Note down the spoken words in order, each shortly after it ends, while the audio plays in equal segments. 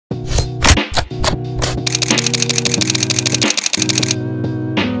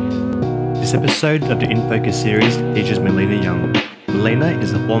This episode of the In Focus series features Melina Young. Melina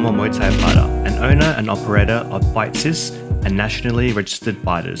is a former Muay Thai fighter, an owner and operator of Fight Sys and nationally registered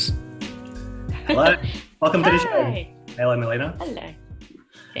fighters. Hello, welcome to the show. Hello, Melina. Hello.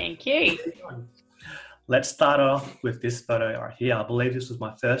 Thank you. Let's start off with this photo right here. I believe this was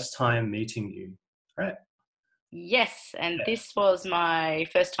my first time meeting you, right? Yes, and this was my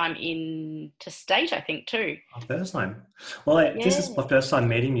first time interstate, I think, too. Our first time. Well, this is my first time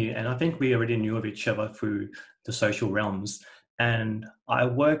meeting you, and I think we already knew of each other through the social realms. And I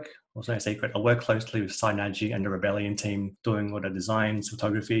work closely with Synergy and the Rebellion team doing all the designs,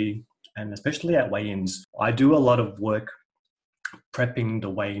 photography, and especially at weigh-ins. I do a lot of work prepping the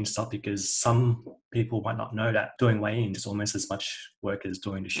weigh-in stuff because some people might not know that doing weigh-ins is almost as much work as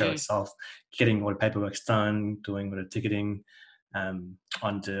doing the show itself, getting all the paperwork done, doing all the ticketing, on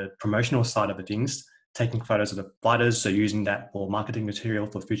the promotional side of the things, taking photos of the fighters, so using that for marketing material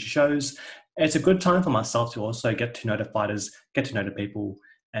for future shows. It's a good time for myself to also get to know the fighters, get to know the people,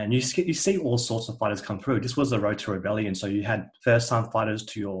 and you see all sorts of fighters come through. This was the road to rebellion, so you had first-time fighters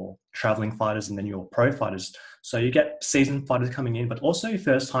to your traveling fighters and then your pro fighters. So you get seasoned fighters coming in, but also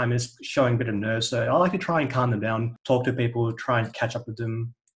first-timers showing a bit of nerves. So I like to try and calm them down, talk to people, try and catch up with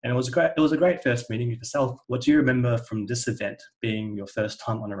them. And it was a great first meeting with yourself. What do you remember from this event being your first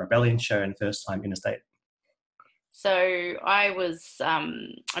time on a rebellion show and first time interstate? So I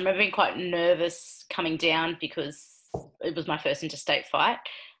remember being quite nervous coming down because it was my first interstate fight.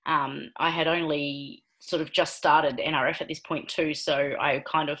 I had only sort of just started NRF at this point too, so I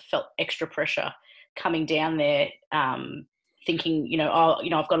kind of felt extra pressure coming down there, thinking,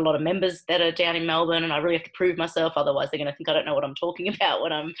 I've got a lot of members that are down in Melbourne and I really have to prove myself, otherwise they're going to think I don't know what I'm talking about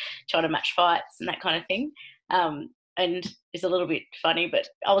when I'm trying to match fights and that kind of thing. And it's a little bit funny, but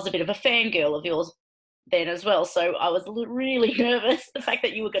I was a bit of a fangirl of yours then as well, so I was really nervous, the fact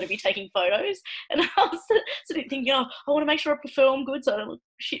that you were going to be taking photos, and I was sort of thinking, I want to make sure I perform good so I don't look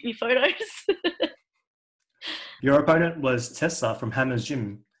shit in photos. Your opponent was Tessa from Hammer's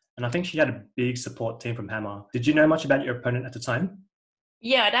Gym, and I think she had a big support team from Hammer. Did you know much about your opponent at the time?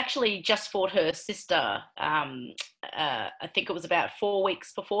 Yeah, I'd actually just fought her sister, I think it was about 4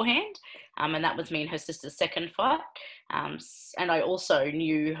 weeks beforehand, and that was me and her sister's second fight. And I also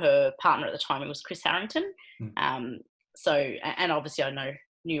knew her partner at the time, it was Chris Harrington. So, and obviously I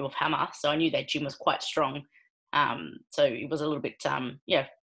knew of Hammer, so I knew their gym was quite strong. So it was a little bit,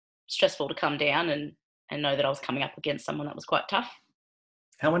 stressful to come down and know that I was coming up against someone that was quite tough.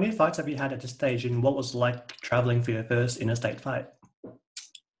 How many fights have you had at this stage, and what was it like traveling for your first interstate fight?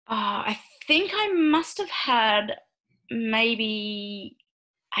 I think I must have had maybe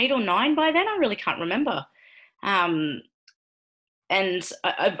 8 or 9 by then. I really can't remember. And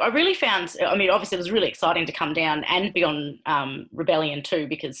I really found, obviously it was really exciting to come down and be on Rebellion too,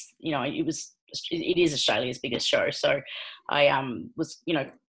 because, it is Australia's biggest show. So I was,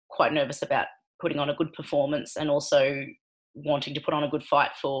 quite nervous about putting on a good performance and also wanting to put on a good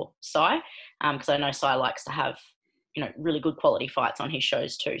fight for Sai, because I know Sai likes to have, really good quality fights on his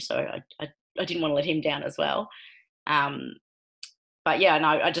shows too. So I didn't want to let him down as well. But yeah, no,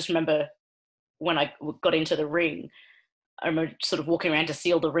 I just remember when I got into the ring, I remember sort of walking around to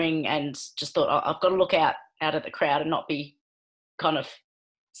seal the ring and just thought, I've got to look out at the crowd and not be kind of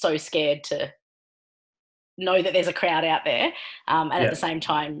so scared to know that there's a crowd out there. At the same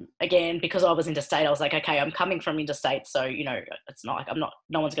time, again, because I was interstate, I was like, okay, I'm coming from interstate. So, it's not like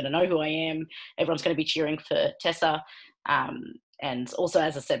no one's going to know who I am. Everyone's going to be cheering for Tessa. And also,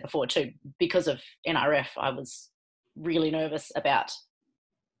 as I said before too, because of NRF, I was really nervous about,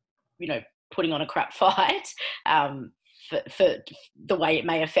 putting on a crap fight, for the way it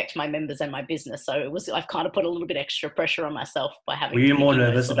may affect my members and my business. So I've kind of put a little bit extra pressure on myself by having. Were you more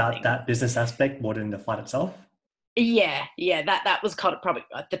nervous about that business aspect more than the fight itself? Yeah. That was kind of probably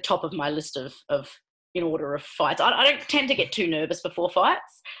at the top of my list of in order of fights. I don't tend to get too nervous before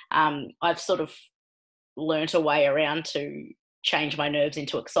fights. I've sort of learnt a way around to change my nerves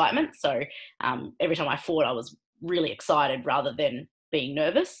into excitement. So every time I fought, I was really excited rather than being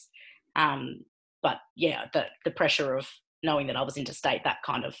nervous. But yeah, the pressure of knowing that I was interstate, that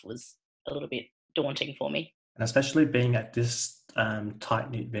kind of was a little bit daunting for me. And especially being at this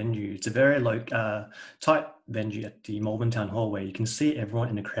tight-knit venue. It's a very tight venue at the Melbourne Town Hall where you can see everyone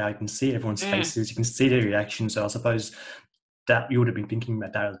in the crowd, you can see everyone's faces, you can see their reactions. So I suppose that you would have been thinking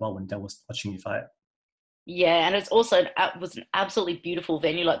about that as well when they was watching you fight. Yeah, and it was an absolutely beautiful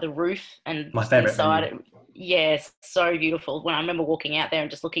venue, like the roof and my favourite side. Yes, so beautiful. When I remember walking out there and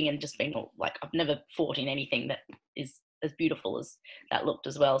just looking and just being like, I've never fought in anything that is as beautiful as that looked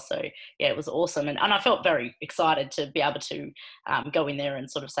as well. So yeah, it was awesome. And I felt very excited to be able to go in there and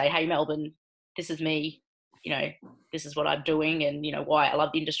sort of say, hey, Melbourne, this is me, you know, this is what I'm doing, and, you know, why I love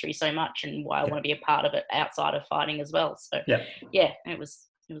the industry so much and why I want to be a part of it outside of fighting as well. So yeah, it was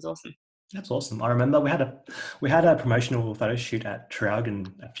awesome. That's awesome. I remember we had a promotional photo shoot at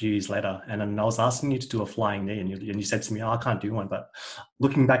Traralgon a few years later, and then I was asking you to do a flying knee, and you said to me, "Oh, I can't do one." But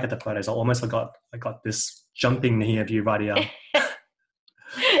looking back at the photos, I almost got this jumping knee of you right here.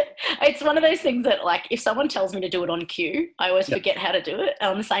 It's one of those things that, like, if someone tells me to do it on cue, I always forget how to do it.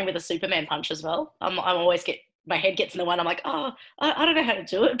 The same with the Superman punch as well. I'm always my head gets in the one. I'm like, oh, I don't know how to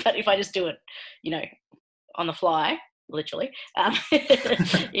do it, but if I just do it, you know, on the fly, literally,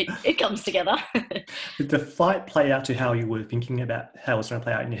 it comes together. Did the fight play out to how you were thinking about how it was going to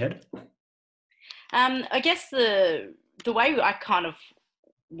play out in your head? I guess the way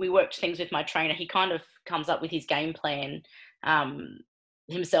we worked things with my trainer, he kind of comes up with his game plan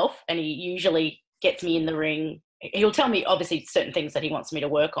himself, and he usually gets me in the ring. He'll tell me obviously certain things that he wants me to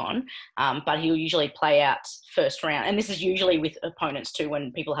work on, but he'll usually play out first round. And this is usually with opponents too,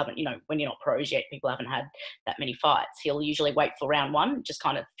 when people haven't, you know, when you're not pros yet, people haven't had that many fights. He'll usually wait for round one, just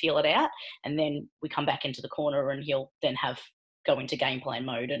kind of feel it out. And then we come back into the corner and he'll then go into game plan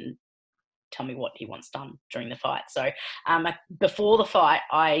mode and tell me what he wants done during the fight. So before the fight,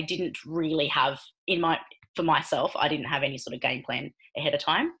 I didn't really have for myself, I didn't have any sort of game plan ahead of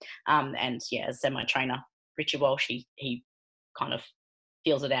time. And yeah, as I said, my trainer, Richard Walsh, he kind of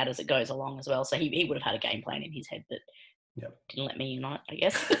feels it out as it goes along as well. So he would have had a game plan in his head, but didn't let me in on it, I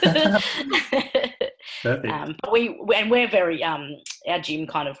guess. Perfect. But we're very, our gym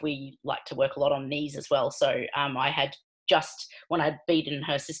we like to work a lot on knees as well. So I had when I'd beaten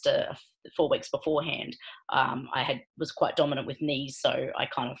her sister 4 weeks beforehand, was quite dominant with knees. So I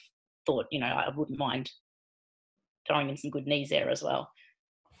kind of thought, you know, I wouldn't mind throwing in some good knees there as well.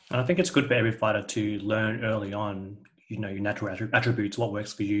 And I think it's good for every fighter to learn early on, you know, your natural attributes, what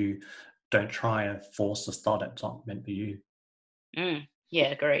works for you. Don't try and force a style that's not meant for you.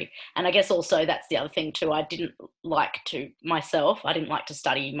 Yeah, agree. And I guess also that's the other thing too. I didn't like to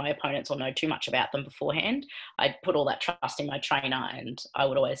study my opponents or know too much about them beforehand. I put all that trust in my trainer, and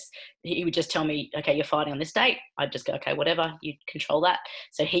he would just tell me, okay, you're fighting on this date. I'd just go, okay, whatever, you control that.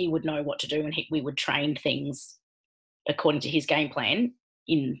 So he would know what to do, and we would train things according to his game plan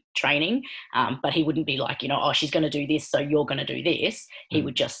in training. But he wouldn't be like, you know, oh, she's going to do this, so you're going to do this. He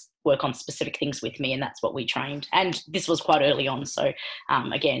would just work on specific things with me, and that's what we trained. And this was quite early on. So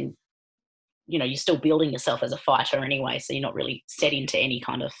again, you know, you're still building yourself as a fighter anyway, so you're not really set into any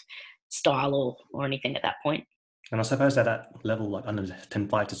kind of style or anything at that point. And I suppose at that level, like under 10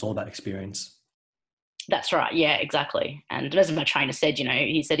 fights, it's all about experience. That's right. Yeah, exactly. And as my trainer said, you know,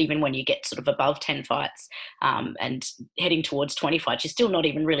 he said even when you get sort of above 10 fights and heading towards 20 fights, you're still not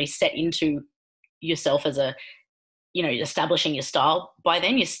even really set into yourself as a, you know, establishing your style. By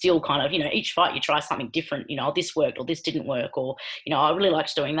then you're still kind of, you know, each fight you try something different, you know, oh, this worked or this didn't work, or, you know, I really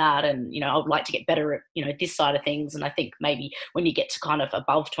liked doing that, and, you know, I would like to get better at, you know, this side of things. And I think maybe when you get to kind of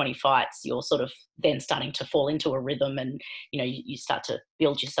above 20 fights, you're sort of then starting to fall into a rhythm, and, you know, you start to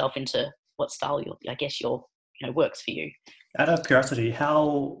build yourself into what style works for you. Out of curiosity,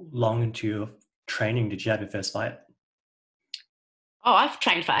 how long into your training did you have your first fight? Oh, I've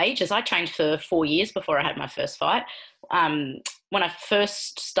trained for ages. I trained for 4 years before I had my first fight. When I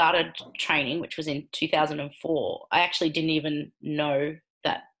first started training, which was in 2004, I actually didn't even know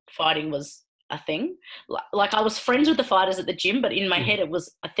that fighting was a thing. Like I was friends with the fighters at the gym, but in my head it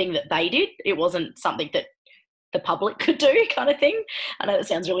was a thing that they did. It wasn't something that the public could do, kind of thing. I know that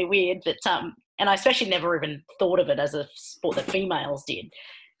sounds really weird, but and I especially never even thought of it as a sport that females did.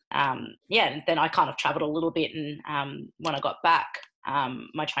 And then I kind of traveled a little bit, and when I got back,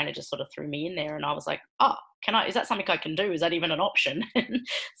 my trainer just sort of threw me in there, and I was like, oh, is that something I can do? Is that even an option?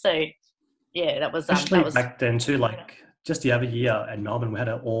 So yeah, that was back then too. Like just the other year in Melbourne, we had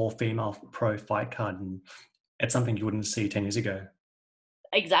an all-female pro fight card, and it's something you wouldn't see 10 years ago.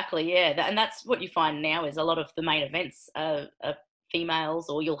 Exactly, yeah. And that's what you find now is a lot of the main events are females,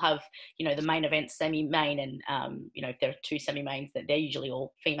 or you'll have, you know, the main event, semi-main, and, you know, if there are 2 semi-mains, they're usually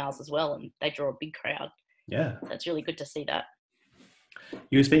all females as well, and they draw a big crowd. Yeah. So it's really good to see that.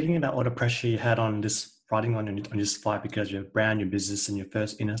 You were speaking about all the pressure you had on riding on this fight because your brand, your business, and your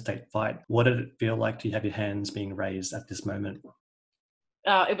first interstate fight. What did it feel like to have your hands being raised at this moment?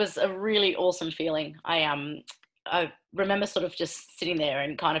 It was a really awesome feeling. I remember sort of just sitting there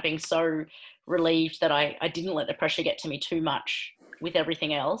and kind of being so relieved that I didn't let the pressure get to me too much with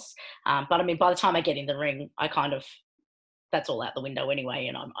everything else. But I mean, by the time I get in the ring, that's all out the window anyway,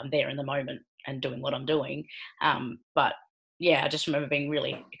 and I'm there in the moment and doing what I'm doing. But yeah, I just remember being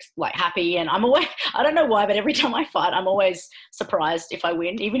really happy, and I'm always, I don't know why, but every time I fight, I'm always surprised if I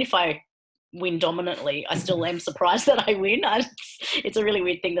win, even if I win dominantly, I still am surprised that I win. It's a really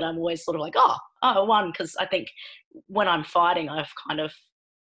weird thing that I'm always sort of like, oh, I won, because I think when I'm fighting,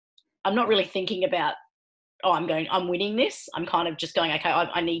 I'm not really thinking about, oh, I'm winning this. I'm kind of just going, okay,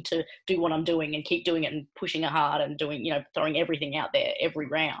 I need to do what I'm doing and keep doing it and pushing it hard and doing, throwing everything out there every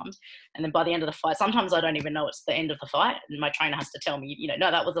round. And then by the end of the fight, sometimes I don't even know it's the end of the fight, and my trainer has to tell me, no,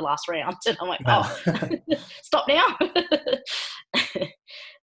 that was the last round. And I'm like, Wow. oh, stop now.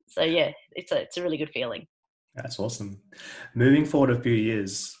 So yeah, it's a really good feeling. That's awesome. Moving forward a few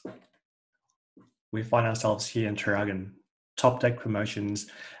years, we find ourselves here in Traralgon, Top Deck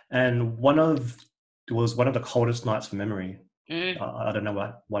Promotions, and it was one of the coldest nights from memory. I don't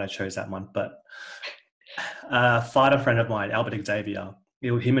know why I chose that one, but a fighter friend of mine, Albert Xavier,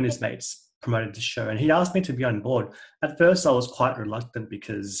 him and his mates promoted the show, and he asked me to be on board. At first, I was quite reluctant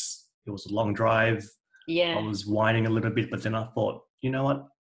because it was a long drive. Yeah. I was whining a little bit, but then I thought, you know what?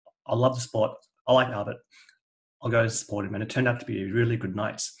 I love the sport. I like Albert. I'll go support him. And it turned out to be a really good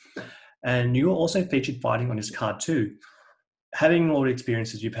night. And you were also featured fighting on his card too. Having all the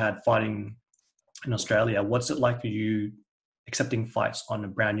experiences you've had fighting in Australia, what's it like for you accepting fights on a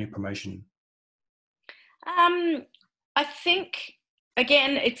brand new promotion? I think,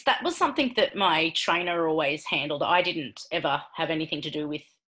 again, that was something that my trainer always handled. I didn't ever have anything to do with,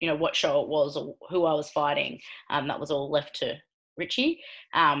 what show it was or who I was fighting. That was all left to Richie.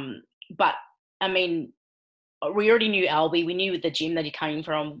 But I mean, we already knew Albie. We knew the gym that he came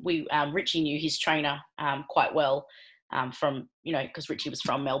from. Richie knew his trainer quite well from, because Richie was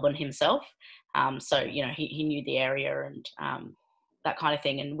from Melbourne himself. So, he knew the area and that kind of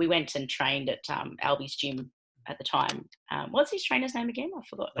thing. And we went and trained at Albie's gym at the time. What's his trainer's name again? I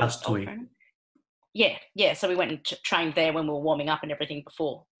forgot. That's Tui. Yeah. So we went and trained there when we were warming up and everything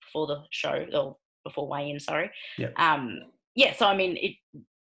before the show, or before weigh-in, sorry. Yeah. So I mean,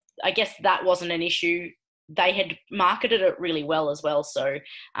 I guess that wasn't an issue. They had marketed it really well as well, so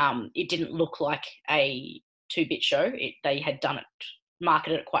it didn't look like a 2-bit show. They had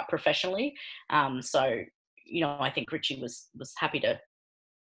marketed it quite professionally. So I think Richie was happy to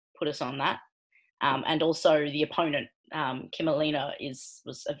put us on that. And also the opponent, Melina,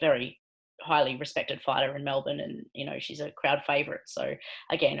 was a very highly respected fighter in Melbourne, and she's a crowd favourite. So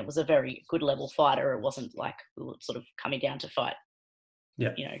again, it was a very good level fighter. It wasn't like we were sort of coming down to fight,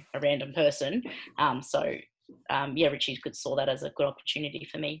 a random person. Richie saw that as a good opportunity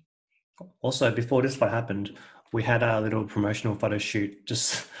for me. Also, before this fight happened, we had our little promotional photo shoot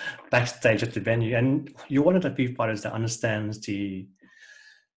just backstage at the venue, and you're one of the few fighters that understands the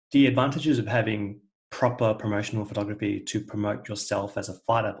advantages of having proper promotional photography to promote yourself as a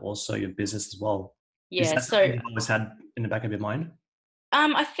fighter, but also your business as well. Yeah, is that something you always had in the back of your mind?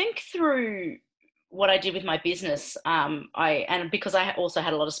 I think through what I did with my business, and because I also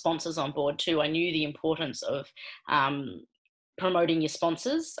had a lot of sponsors on board too, I knew the importance of promoting your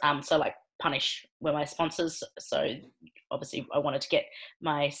sponsors. So like Punish were my sponsors, so obviously I wanted to get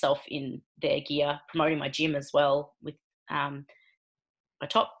myself in their gear, promoting my gym as well with my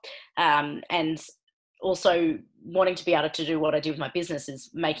top, and also wanting to be able to do what I do with my business is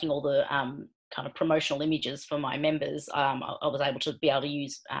making all the kind of promotional images for my members. I was able to be able to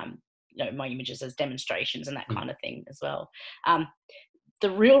use my images as demonstrations and that kind of thing as well. The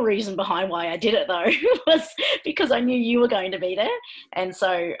real reason behind why I did it though was because I knew you were going to be there. And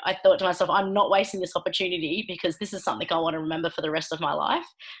so I thought to myself, I'm not wasting this opportunity, because this is something I want to remember for the rest of my life.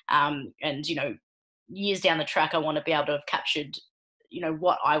 And, years down the track, I want to be able to have captured,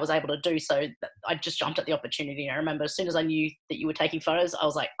 what I was able to do. So I just jumped at the opportunity. And I remember as soon as I knew that you were taking photos, I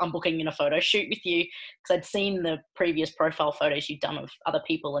was like, I'm booking in a photo shoot with you, because I'd seen the previous profile photos you'd done of other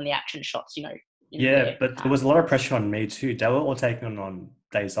people and the action shots, Yeah, but there was a lot of pressure on me too. They were all taken on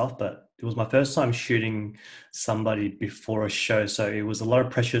days off, but it was my first time shooting somebody before a show. So it was a lot of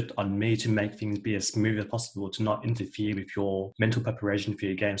pressure on me to make things be as smooth as possible, to not interfere with your mental preparation for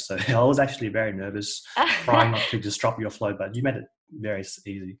your game. So I was actually very nervous, trying not to disrupt your flow, but you made it very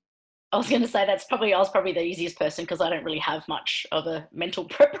easy. I was going to say I was probably the easiest person, because I don't really have much of a mental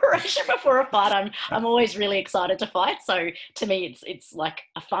preparation before a fight. I'm always really excited to fight. So to me, it's like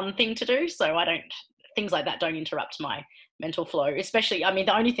a fun thing to do. So things like that don't interrupt my mental flow, especially, I mean,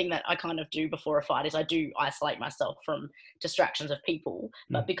 the only thing that I kind of do before a fight is I do isolate myself from distractions of people.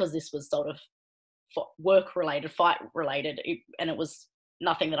 But because this was sort of work related, fight related, and it was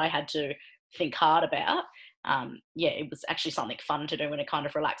nothing that I had to think hard about. It was actually something fun to do, and it kind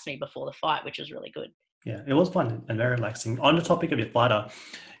of relaxed me before the fight, which was really good. Yeah, it was fun and very relaxing. On the topic of your fighter,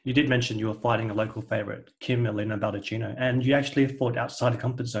 you did mention you were fighting a local favorite, Melina, and you actually fought outside the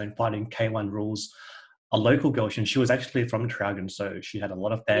comfort zone, fighting K1 rules. a local girl, and she was actually from Traralgon, so she had a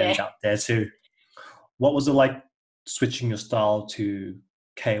lot of Yeah. fans out there too. What was it like switching your style to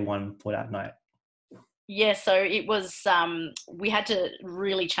K1 for that night? Yeah, so it was, we had to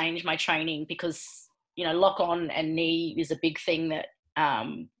really change my training because, lock on and knee is a big thing that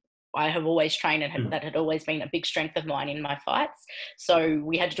I have always trained and that had always been a big strength of mine in my fights. So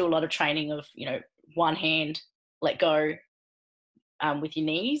we had to do a lot of training of, one hand, let go with your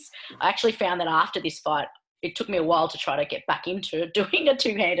knees. I actually found that after this fight, it took me a while to try to get back into doing a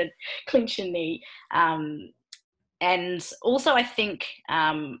two-handed clinch and knee. And also I think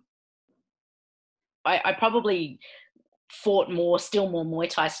I probably fought still more Muay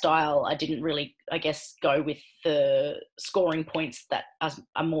Thai style. I didn't really, I guess, go with the scoring points that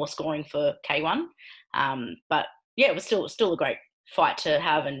are more scoring for K1. But yeah, it was still a great fight to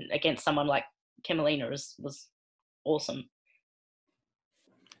have, and against someone like Melina was awesome.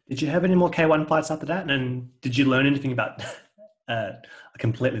 Did you have any more K1 fights after that? And did you learn anything about a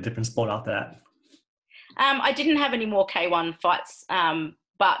completely different sport after that? I didn't have any more K1 fights,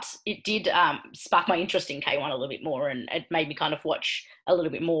 but it did spark my interest in K1 a little bit more, and it made me kind of watch a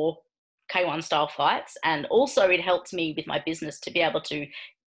little bit more K1 style fights. And also it helped me with my business to be able to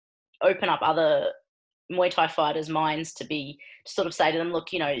open up other Muay Thai fighters' minds to sort of say to them, look,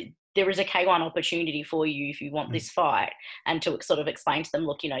 there is a K1 opportunity for you if you want this fight, and to sort of explain to them,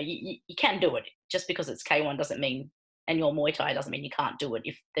 look, you can do it. Just because it's K1 doesn't mean, and you're Muay Thai, doesn't mean you can't do it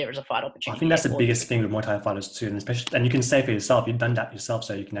if there is a fight opportunity. I think that's the biggest thing with Muay Thai fighters too, and especially, and you can say for yourself, you've done that yourself,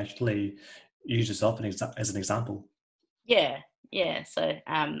 so you can actually use yourself as an example. Yeah. So,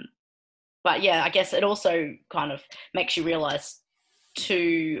 but yeah, I guess it also kind of makes you realise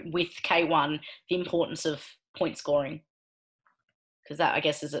too, with K1, the importance of point scoring, because that, I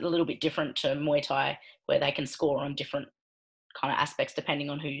guess, is a little bit different to Muay Thai, where they can score on different kind of aspects depending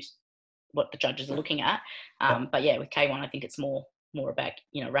on what the judges are looking at. But yeah, with K1, I think it's more about,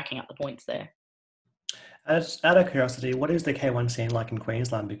 racking up the points there. Out of curiosity, what is the K1 scene like in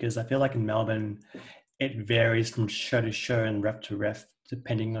Queensland? Because I feel like in Melbourne, it varies from show to show and ref to ref,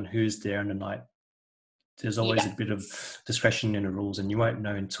 depending on who's there on the night. There's always a bit of discretion in the rules, and you won't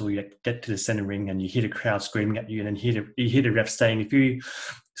know until you get to the center ring and you hear the crowd screaming at you, and then you hear the ref saying a few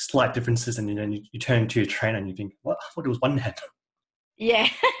slight differences, and then you turn to your trainer and you think, what? I thought it was one hand. Yeah.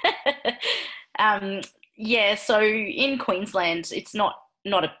 Yeah, so in Queensland, it's not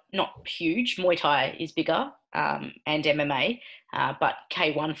huge. Muay Thai is bigger, and MMA, but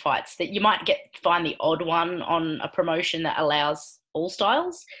K1 fights that you might find the odd one on a promotion that allows all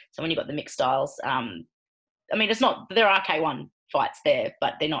styles. So when you've got the mixed styles, there are K1 fights there,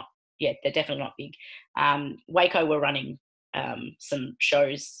 but they're definitely not big. Waco were running some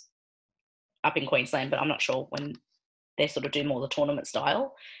shows up in Queensland, but I'm not sure when they sort of do more the tournament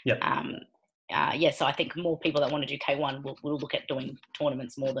style. Yep. So I think more people that want to do K1 will look at doing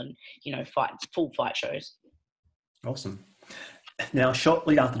tournaments more than, full fight shows. Awesome. Now,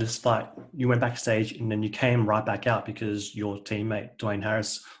 shortly after this fight, you went backstage and then you came right back out because your teammate, Dwayne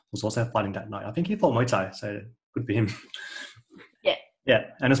Harris, was also fighting that night. I think he fought Muay Thai, so good for him. Yeah. Yeah,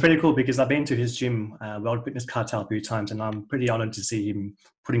 and it's pretty cool because I've been to his gym, World Fitness Cartel, a few times, and I'm pretty honoured to see him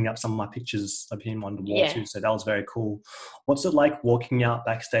putting up some of my pictures of him on the wall too, so that was very cool. What's it like walking out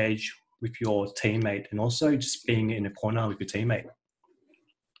backstage with your teammate and also just being in a corner with your teammate?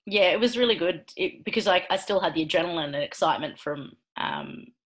 Yeah, it was really good because I still had the adrenaline and excitement from,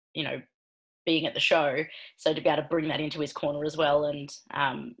 being at the show. So to be able to bring that into his corner as well and,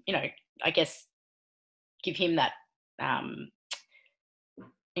 I guess give him that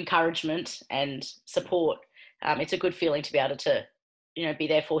encouragement and support. It's a good feeling to be able to, be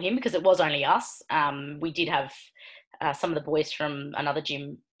there for him because it was only us. We did have some of the boys from another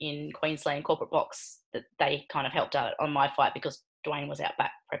gym in Queensland, Corporate Box, that they kind of helped out on my fight because Dwayne was out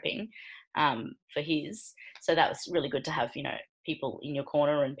back prepping for his. So that was really good to have, people in your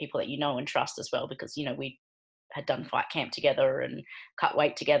corner and people that you know and trust as well because, we had done fight camp together and cut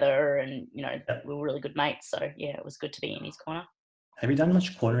weight together and, we were really good mates. So, yeah, it was good to be in his corner. Have you done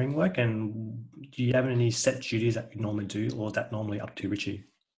much cornering work and do you have any set duties that you normally do or is that normally up to Richie?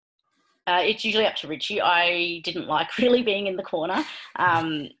 It's usually up to Richie. I didn't like really being in the corner.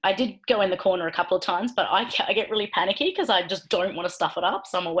 I did go in the corner a couple of times, but I get really panicky because I just don't want to stuff it up.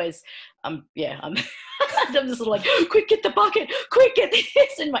 So I'm always, I'm I'm just like, quick, get the bucket, quick, get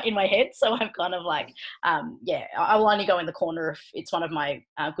this in my head. So I'm kind of like, I will only go in the corner if it's one of my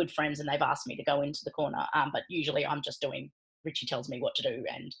good friends and they've asked me to go into the corner. But usually I'm just doing, Richie tells me what to do,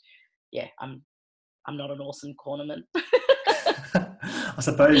 and I'm not an awesome cornerman. I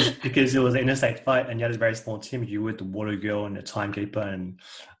suppose because it was an interstate fight and you had a very small team, you were the water girl and the timekeeper and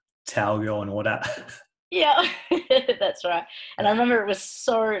towel girl and all that. Yeah, that's right. And I remember it was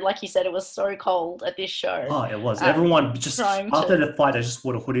so, like you said, it was so cold at this show. Oh, it was. Everyone just Trying after to, the fight, they just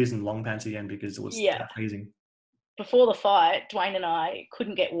wore the hoodies and long pants again because it was yeah. that freezing. Before the fight, Dwayne and I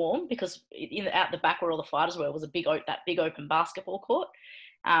couldn't get warm because out the back where all the fighters were was that big open basketball court.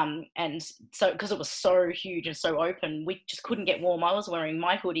 And so because it was so huge and so open, we just couldn't get warm. I was wearing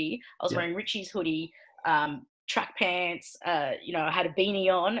my hoodie, I was Yeah. wearing Richie's hoodie, track pants, I had a beanie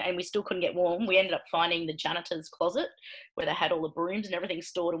on, and we still couldn't get warm. We ended up finding the janitor's closet where they had all the brooms and everything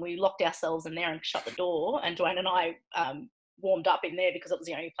stored, and we locked ourselves in there and shut the door. And Dwayne and I warmed up in there because it was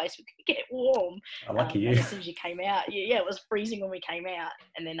the only place we could get warm. Lucky you. And as soon as you came out, yeah, it was freezing when we came out.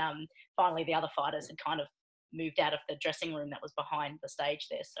 And then finally the other fighters had kind of moved out of the dressing room that was behind the stage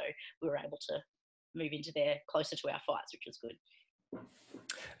there, so we were able to move into there closer to our fights, which was good.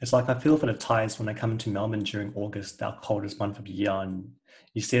 It's like I feel for the Thais when they come into Melbourne during August, our coldest month of the year, and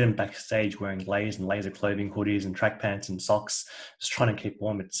you see them backstage wearing layers and layers of clothing, hoodies and track pants and socks, just trying to keep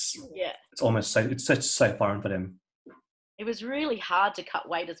warm. It's almost so foreign for them. It was really hard to cut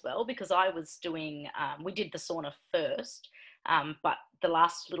weight as well because I was doing, we did the sauna first, but the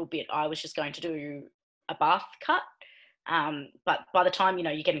last little bit I was just going to do a bath cut. But by the time,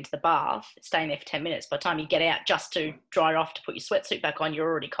 you get into the bath, staying there for 10 minutes, by the time you get out just to dry off to put your sweatsuit back on, you're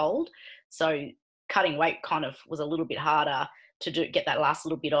already cold. So cutting weight kind of was a little bit harder to get that last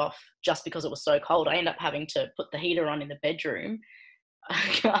little bit off just because it was so cold. I ended up having to put the heater on in the bedroom.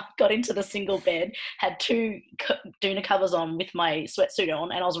 I got into the single bed, had 2 doona covers on with my sweatsuit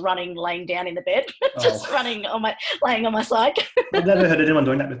on, and I was laying down in the bed, just laying on my side. I've never heard anyone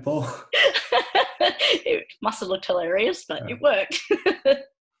doing that before. It must have looked hilarious, but it worked.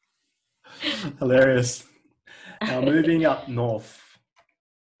 Hilarious. Now, moving up north,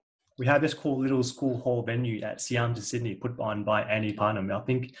 we have this cool little school hall venue at Siam to Sydney, put on by Andy Parnham. I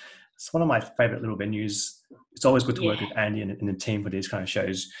think it's one of my favourite little venues. It's always good to work with Andy and the team for these kind of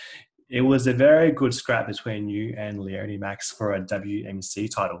shows. It was a very good scrap between you and Leonie Macks for a WMC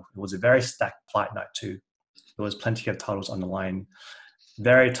title. It was a very stacked fight night too. There was plenty of titles on the line.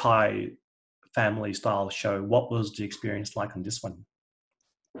 Very Thai family style show. What was the experience like on this one?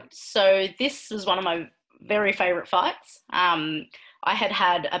 So this was one of my very favourite fights. I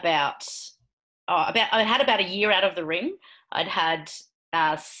had about a year out of the ring. I'd had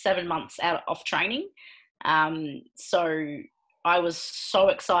 7 months out of training. So I was so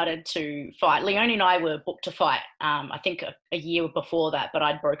excited to fight. Leonie and I were booked to fight, I think a year before that, but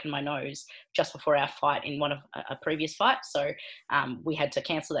I'd broken my nose just before our fight in one of a previous fight. So we had to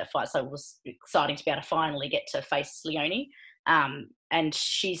cancel that fight. So it was exciting to be able to finally get to face Leonie. And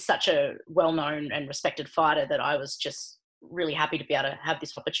she's such a well-known and respected fighter that I was just really happy to be able to have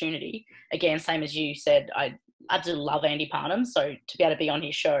this opportunity. Again, same as you said, I do love Andy Parnham. So to be able to be on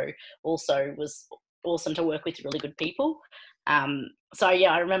his show also was awesome, to work with really good people. So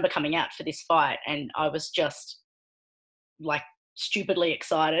yeah, I remember coming out for this fight and I was just like stupidly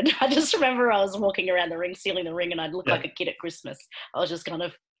excited. I just remember I was walking around the ring, sealing the ring, and I'd look like a kid at Christmas. I was just kind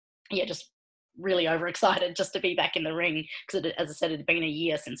of, just really overexcited just to be back in the ring because, as I said, it had been a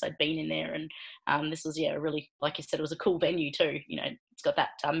year since I'd been in there, and this was really, like you said, it was a cool venue too. It's got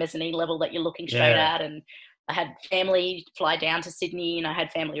that mezzanine level that you're looking straight at, and I had family fly down to Sydney, and I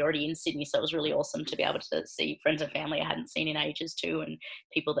had family already in Sydney, so it was really awesome to be able to see friends and family I hadn't seen in ages too, and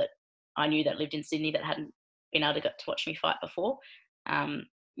people that I knew that lived in Sydney that hadn't been able to get to watch me fight before. And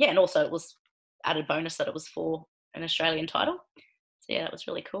also it was added bonus that it was for an Australian title. So yeah, that was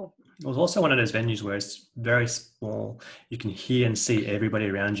really cool. It was also one of those venues where it's very small. You can hear and see everybody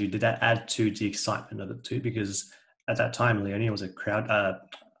around you. Did that add to the excitement of it too? Because at that time, Leonie was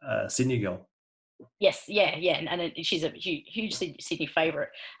a Sydney girl. Yes, and she's a huge Sydney favourite.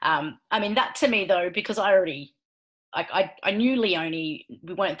 That to me though, because I knew Leonie.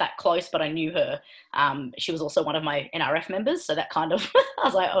 We weren't that close, but I knew her. She was also one of my NRF members, so that kind of I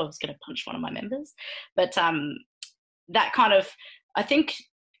was like, I was going to punch one of my members. But that kind of, I think,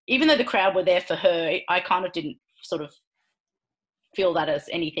 even though the crowd were there for her, I kind of didn't sort of feel that as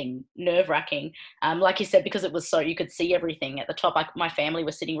anything nerve-wracking. Like you said, because it was so, you could see everything at the top. My family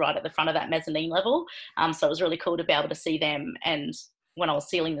was sitting right at the front of that mezzanine level. So it was really cool to be able to see them. And when I was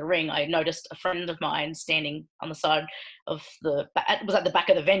sealing the ring, I noticed a friend of mine standing on the side of it was at the back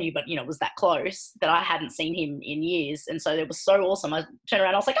of the venue, but it was that close that I hadn't seen him in years. And so it was so awesome. I turned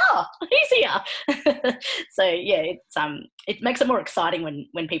around, I was like, oh, he's here. So yeah, it makes it more exciting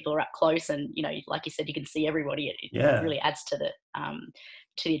when people are up close and, like you said, you can see everybody. It really adds to the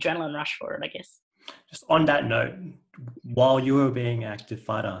adrenaline rush for it, I guess. Just on that note, while you were being an active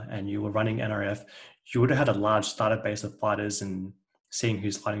fighter and you were running NRF, you would have had a large starter base of fighters and seeing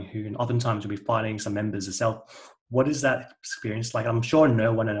who's fighting who, and oftentimes you'll be fighting some members yourself. What is that experience like? I'm sure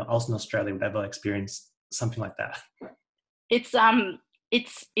no one else in Australia would ever experience something like that. It's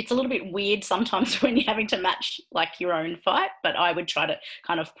it's a little bit weird sometimes when you're having to match like your own fight, but I would try to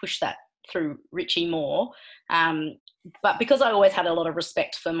kind of push that through Richie more. But because I always had a lot of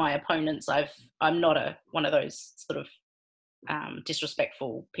respect for my opponents, I'm not one of those sort of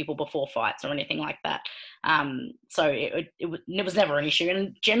disrespectful people before fights or anything like that. So it was never an issue.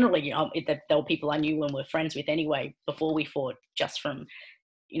 And generally, there were people I knew and were friends with anyway before we fought, just from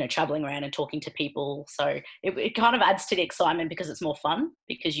traveling around and talking to people. So it kind of adds to the excitement because it's more fun,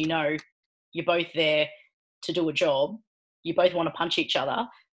 because you're both there to do a job. You both want to punch each other,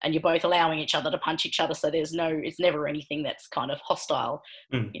 and you're both allowing each other to punch each other. So it's never anything that's kind of hostile,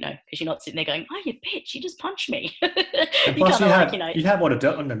 because you're not sitting there going, "Oh, you bitch, you just punched me." And plus, you have all the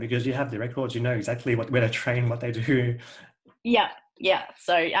dirt on them because you have the records. You know exactly where to train, what they do. Yeah.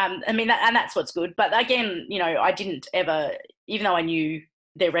 So I mean, and that's what's good. But again, I didn't ever, even though I knew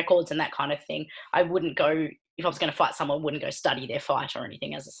their records and that kind of thing, I wouldn't go, if I was going to fight someone, I wouldn't go study their fight or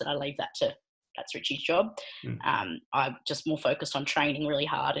anything. As I said, I leave that's Richie's job. I'm just more focused on training really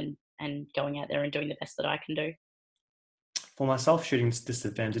hard and going out there and doing the best that I can do. For myself, shooting this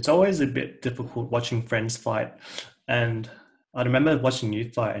event, it's always a bit difficult watching friends fight. And I remember watching you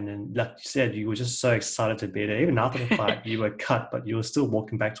fight, and then, like you said, you were just so excited to be there. Even after the fight, you were cut, but you were still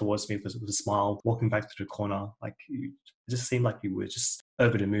walking back towards me with a smile, walking back to the corner. Like, it just seemed like you were just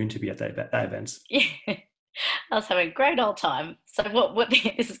over the moon to be at that event. Yeah. I was having a great old time. So what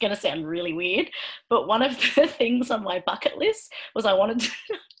this is going to sound really weird, but one of the things on my bucket list was I wanted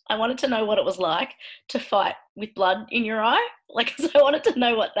to know what it was like to fight with blood in your eye. Like, so I wanted to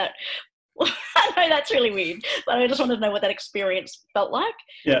know what that, I know that's really weird, but I just wanted to know what that experience felt like.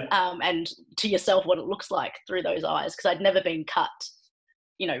 Yeah. And to yourself, what it looks like through those eyes, because I'd never been cut,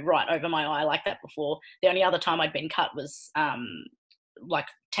 right over my eye like that before. The only other time I'd been cut was like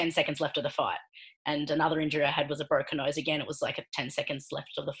 10 seconds left of the fight. And another injury I had was a broken nose. Again, it was like 10 seconds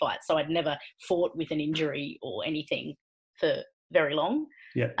left of the fight. So I'd never fought with an injury or anything for very long.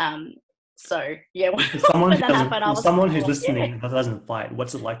 Yeah. So yeah, for someone who's listening that doesn't fight,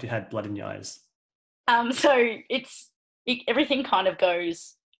 what's it like to have blood in your eyes? So everything kind of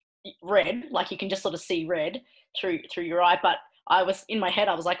goes red, like you can just sort of see red through your eye. But I was in my head,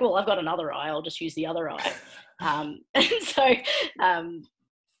 I was like, well, I've got another eye, I'll just use the other eye. And so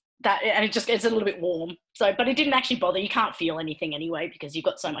it's a little bit warm. So, but it didn't actually bother. You can't feel anything anyway because you've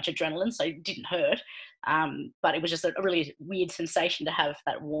got so much adrenaline, so it didn't hurt. But it was just a really weird sensation to have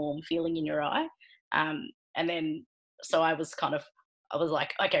that warm feeling in your eye. And then, so I was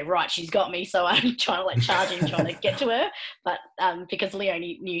like, okay, right, she's got me. So I'm trying to like charge in, trying to get to her. But because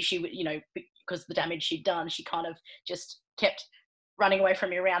Leonie knew she would, because the damage she'd done, she kind of just kept running away from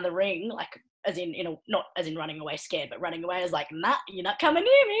me around the ring, like, as in, not as in running away scared, but running away as like, nah, you're not coming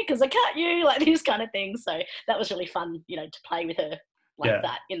near me because I cut you, like these kind of things. So that was really fun, to play with her like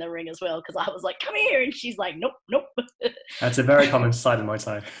that in the ring as well, because I was like, come here, and she's like, nope. That's a very common sight in Muay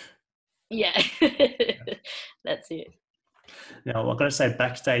Thai. Yeah. That's it. Now, I've got to say,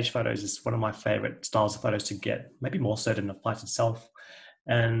 backstage photos is one of my favorite styles of photos to get, maybe more so than the fight itself.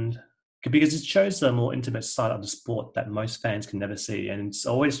 And because it shows a more intimate side of the sport that most fans can never see. And it's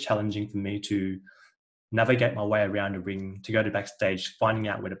always challenging for me to navigate my way around the ring, to go to backstage, finding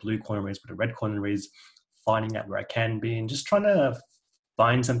out where the blue corner is, where the red corner is, finding out where I can be, and just trying to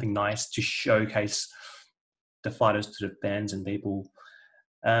find something nice to showcase the fighters to the fans and people.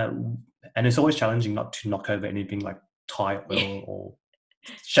 And it's always challenging not to knock over anything like Thai oil or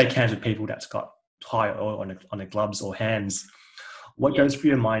shake hands with people that's got Thai oil on their gloves or hands. What goes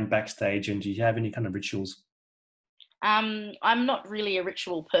through your mind backstage, and do you have any kind of rituals? I'm not really a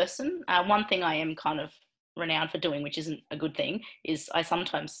ritual person. One thing I am kind of renowned for doing, which isn't a good thing, is I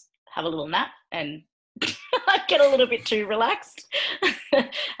sometimes have a little nap and I get a little bit too relaxed.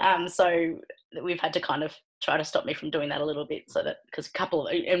 So we've had to kind of try to stop me from doing that a little bit, so that, because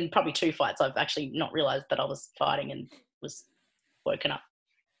and probably 2 fights, I've actually not realised that I was fighting and was woken up.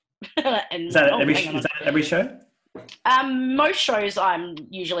 And is that every show? Most shows I'm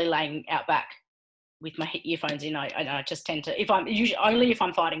usually laying out back with my earphones in. I just tend to, only if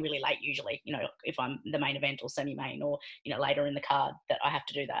I'm fighting really late, usually, if I'm the main event or semi-main or, later in the card, that I have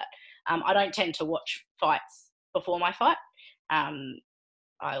to do that. I don't tend to watch fights before my fight.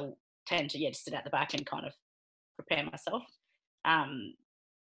 I'll tend to, just sit at the back and kind of prepare myself.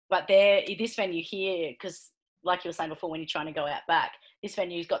 But this venue here, because like you were saying before, when you're trying to go out back, this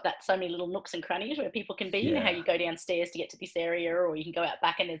venue's got that so many little nooks and crannies where people can be. You know how you go downstairs to get to this area, or you can go out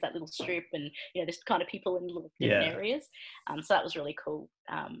back and there's that little strip, and there's kind of people in little different areas. So that was really cool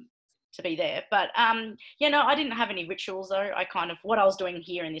to be there. But I didn't have any rituals though. I kind of, what I was doing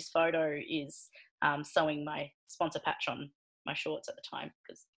here in this photo is sewing my sponsor patch on my shorts at the time,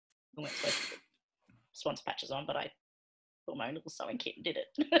 because we weren't supposed to put sponsor patches on, but I put my own little sewing kit and did it.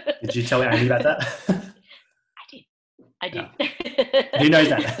 Did you tell Andy about that? I did. He knows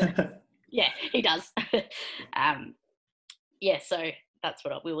that. Yeah, he does. So that's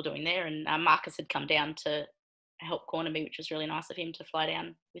what we were doing there. And Marcus had come down to help corner me, which was really nice of him to fly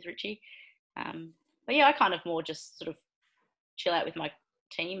down with Richie. But I kind of more just sort of chill out with my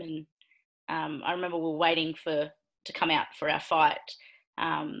team. And I remember we were waiting to come out for our fight.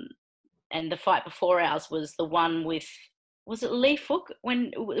 And the fight before ours was the one with, was it Lee Fook?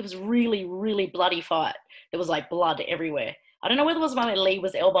 When it was really, really bloody fight. There was like blood everywhere. I don't know whether it was one where Lee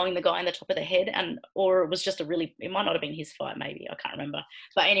was elbowing the guy in the top of the head, or it was just it might not have been his fight, maybe. I can't remember.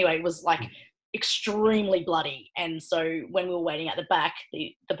 But anyway, it was like extremely bloody. And so when we were waiting at the back,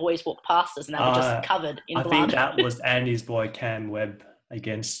 the boys walked past us and they were just covered in blood. I think that was Andy's boy Cam Webb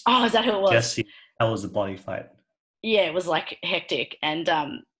against is that who it was? Jesse. That was a bloody fight. Yeah, it was like hectic. And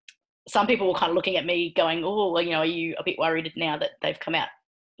some people were kind of looking at me going, are you a bit worried now that they've come out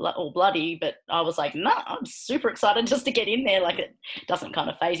all bloody? But I was like, no, I'm super excited just to get in there. Like, it doesn't kind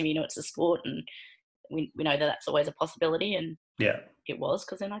of faze me. It's a sport, and we know that that's always a possibility. And it was,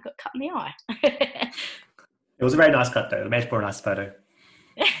 because then I got cut in the eye. It was a very nice cut though. It made for a nice photo.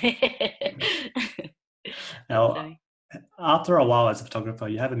 Now, after a while as a photographer,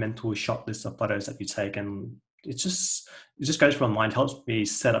 you have a mental shot list of photos that you take, and it just goes from my mind, helps me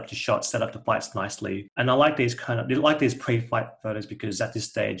set up the shots, set up the fights nicely. And I like these pre-fight photos, because at this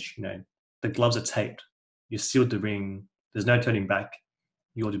stage, the gloves are taped, you sealed the ring, there's no turning back,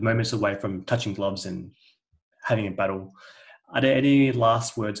 you're moments away from touching gloves and having a battle. Are there any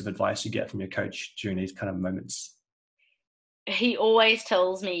last words of advice you get from your coach during these kind of moments? He always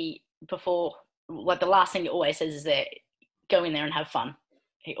tells me before, like the last thing he always says is that go in there and have fun.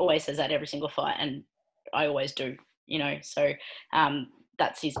 He always says that every single fight, and I always do, so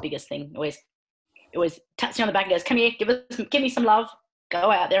that's his biggest thing. Always taps me on the back and goes, come here, give me some love, go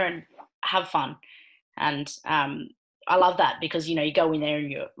out there and have fun. And I love that, because, you go in there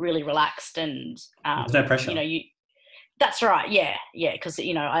and you're really relaxed, and there's no pressure. That's right. Yeah. Because,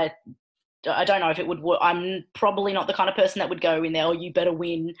 I don't know if it would work. I'm probably not the kind of person that would go in there, you better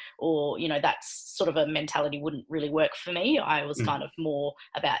win, or, that's sort of a mentality wouldn't really work for me. I was kind of more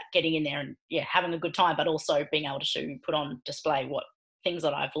about getting in there and, having a good time, but also being able to put on display what things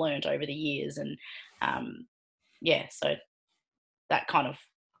that I've learned over the years. And, so that kind of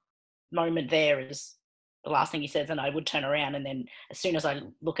moment there is the last thing he says, and I would turn around, and then as soon as I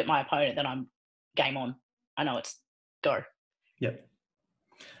look at my opponent, then I'm game on. I know it's go. Yep.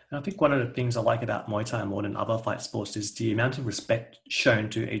 And I think one of the things I like about Muay Thai more than other fight sports is the amount of respect shown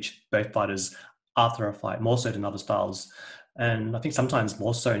to both fighters after a fight, more so than other styles. And I think sometimes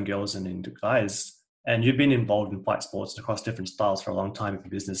more so in girls than in guys. And you've been involved in fight sports across different styles for a long time in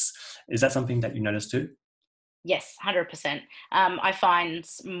your business. Is that something that you notice too? Yes, 100%. I find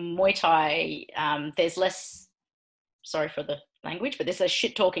Muay Thai, there's less, sorry for the language, but there's less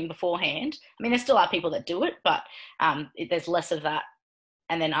shit talking beforehand. I mean, there still are people that do it, but there's less of that.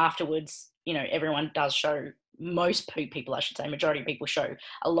 And then afterwards, everyone does show, most people, I should say, majority of people show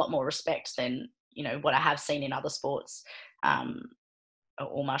a lot more respect than, what I have seen in other sports,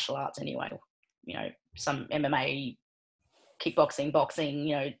 or martial arts anyway. Some MMA, kickboxing,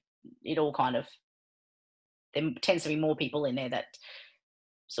 boxing, it all kind of, there tends to be more people in there that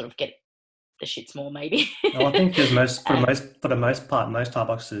sort of get the shits more, maybe. Well, I think for the most part, most Thai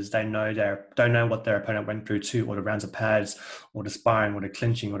boxers, don't know what their opponent went through too, or the rounds of pads, or the sparring, or the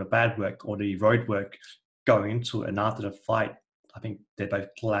clinching, or the bad work, or the road work going into it. And after the fight, I think they're both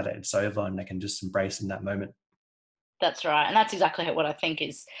glad that it's over and they can just embrace in that moment. That's right. And that's exactly what I think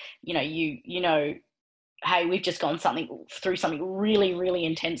is, hey, we've just gone through something really, really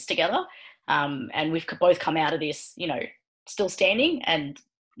intense together. And we've both come out of this, still standing, and,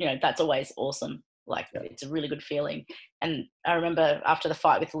 that's always awesome. Like, It's a really good feeling. And I remember after the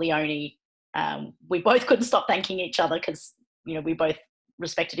fight with Leonie, we both couldn't stop thanking each other, because, we both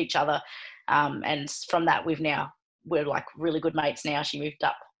respected each other. And from that, we're like really good mates now. She moved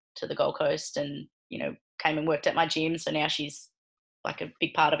up to the Gold Coast and, came and worked at my gym. So now she's like a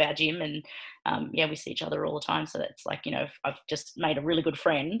big part of our gym, and we see each other all the time. So that's like, I've just made a really good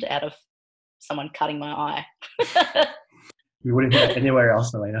friend out of someone cutting my eye. You wouldn't hear that anywhere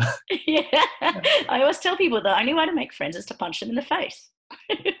else, Melina. Yeah. I always tell people the only way to make friends is to punch them in the face.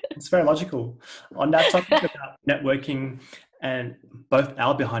 It's very logical. On that topic about networking and both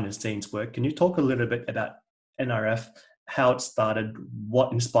our behind the scenes work, can you talk a little bit about NRF, how it started,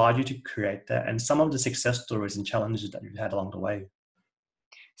 what inspired you to create that, and some of the success stories and challenges that you've had along the way?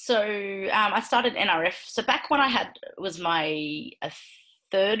 So I started NRF. So back when I had, was my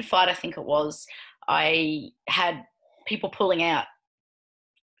third fight, I think it was, I had people pulling out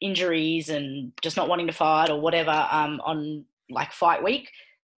injuries and just not wanting to fight or whatever on like fight week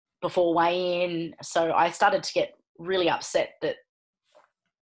before weigh-in. So I started to get really upset that,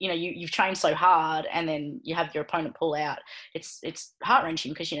 you know, you've trained so hard and then you have your opponent pull out. It's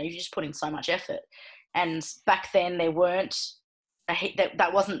heart-wrenching because, you know, you've just put in so much effort. And back then there weren't,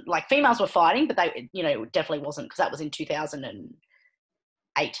 that wasn't like, females were fighting, but they, you know, it definitely wasn't, because that was in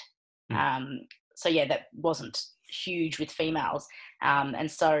 2008. So yeah, that wasn't huge with females. And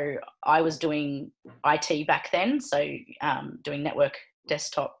so I was doing IT back then. So doing network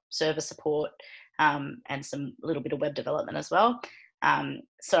desktop server support and some little bit of web development as well.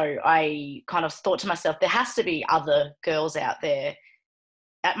 So I kind of thought to myself, there has to be other girls out there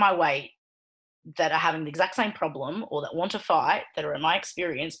at my weight that are having the exact same problem or that want to fight, that are in my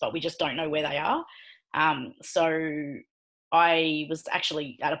experience, but we just don't know where they are. So I was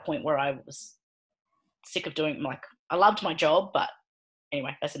actually at a point where I was sick of doing, like, I loved my job, but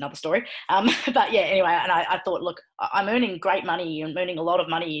anyway, that's another story. But yeah, anyway, and I thought, look, I'm earning great money, I'm earning a lot of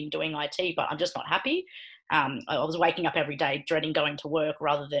money in doing IT, but I'm just not happy. I was waking up every day dreading going to work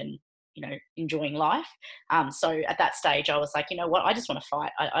rather than, you know, enjoying life. So at that stage I was like, you know what, I just want to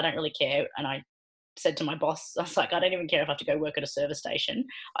fight. I don't really care. And I said to my boss, I was like, I don't even care if I have to go work at a service station.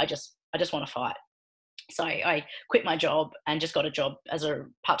 I just want to fight. So I quit my job and just got a job as a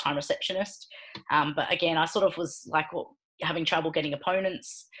part-time receptionist. But again, I sort of was like, well, having trouble getting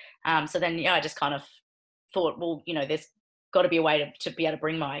opponents. So then, yeah, I just kind of thought, well, you know, there's got to be a way to be able to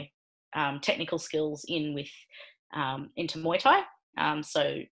bring my technical skills in with into Muay Thai.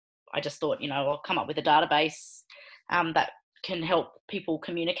 So I just thought, you know, I'll come up with a database that can help people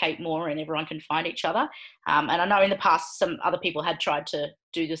communicate more and everyone can find each other. And I know in the past some other people had tried to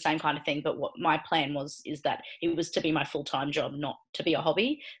do the same kind of thing, but what my plan is that it was to be my full-time job, not to be a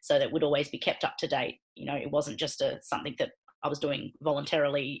hobby, so that would always be kept up to date. You know, it wasn't just something that I was doing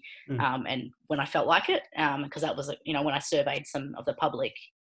voluntarily and when I felt like it, because that was, you know, when I surveyed some of the public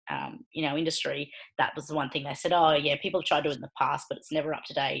you know, industry, that was the one thing they said, oh yeah, people have tried to do it in the past, but it's never up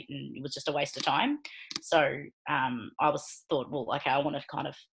to date and it was just a waste of time. So I thought, well, okay, I want to kind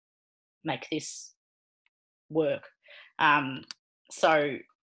of make this work. So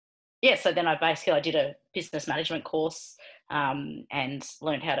yeah, so then I did a business management course and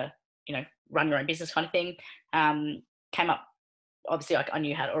learned how to, you know, run your own business kind of thing. Came up, obviously, I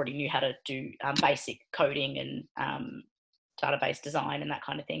already knew how to do basic coding and database design and that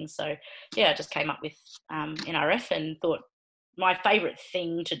kind of thing. So yeah, I just came up with NRF and thought my favorite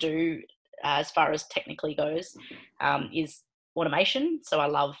thing to do as far as technically goes is automation. So I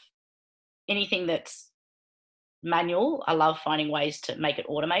love anything that's manual. I love finding ways to make it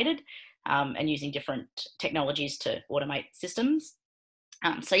automated and using different technologies to automate systems.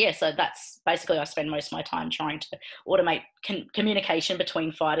 So yeah, so that's basically, I spend most of my time trying to automate communication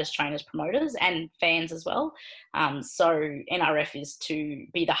between fighters, trainers, promoters, and fans as well. So NRF is to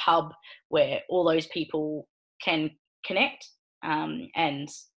be the hub where all those people can connect, and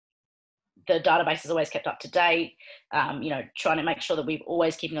the database is always kept up to date. You know, trying to make sure that we're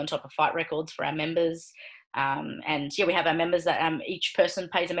always keeping on top of fight records for our members. And yeah, we have our members that each person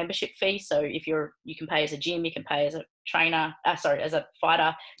pays a membership fee. So if you can pay as a gym, you can pay as a trainer, as a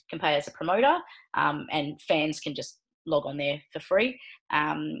fighter, you can pay as a promoter, and fans can just log on there for free.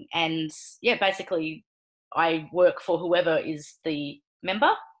 And yeah, basically I work for whoever is the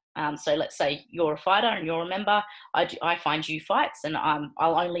member. So let's say you're a fighter and you're a member, I find you fights, and I'll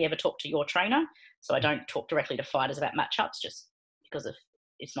only ever talk to your trainer. So I don't talk directly to fighters about matchups, just because of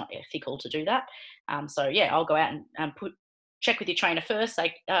it's not ethical to do that. So yeah, I'll go out and check with your trainer first,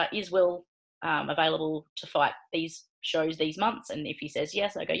 say, is Will available to fight these shows these months? And if he says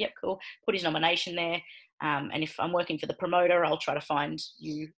yes, I go, yep, cool, put his nomination there. And if I'm working for the promoter, I'll try to find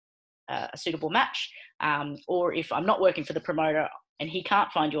you a suitable match. Or if I'm not working for the promoter and he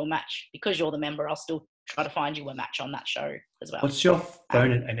can't find you a match because you're the member, I'll still try to find you a match on that show as well. What's your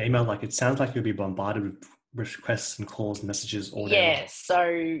phone and email like? It sounds like you'll be bombarded with requests and calls and messages all day. Yeah,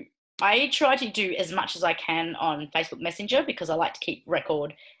 so I try to do as much as I can on Facebook Messenger because I like to keep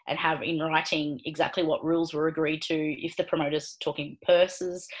record and have in writing exactly what rules were agreed to. If the promoter's talking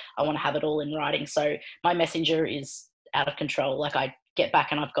purses, I want to have it all in writing. So my Messenger is out of control. Like I get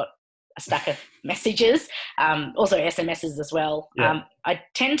back and I've got a stack of messages, also SMSs as well. Yeah. I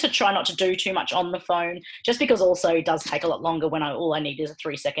tend to try not to do too much on the phone, just because also it does take a lot longer when all I need is a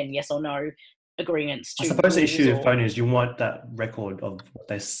 3-second yes or no agreements to I suppose the issue rules with phone is you want that record of what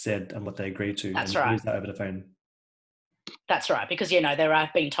they said and what they agreed to. That's and right. use that over the phone. That's right, because there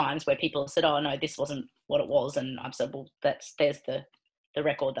have been times where people have said, "Oh no, this wasn't what it was," and I've said, "Well, there's the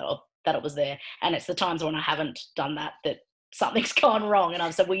record that it was there." And it's the times when I haven't done that something's gone wrong, and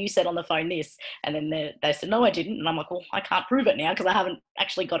I've said, "Well, you said on the phone this," and then they said, "No, I didn't," and I'm like, "Well, I can't prove it now because I haven't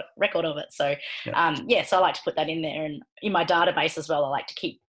actually got a record of it." So, so I like to put that in there, and in my database as well, I like to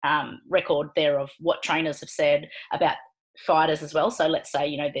keep record there of what trainers have said about fighters as well. So let's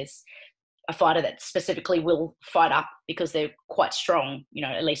say there's a fighter that specifically will fight up because they're quite strong,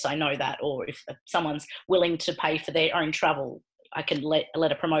 at least I know that. Or if someone's willing to pay for their own travel, I can let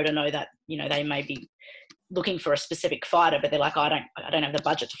a promoter know that, they may be looking for a specific fighter, but they're like, I don't have the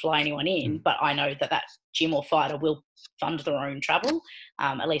budget to fly anyone in, but I know that gym or fighter will fund their own travel.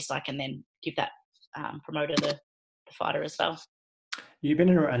 At least I can then give that promoter the fighter as well. You've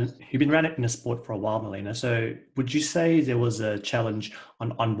been around in the sport for a while, Melina. So would you say there was a challenge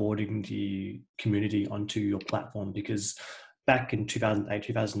on onboarding the community onto your platform? Because back in 2008,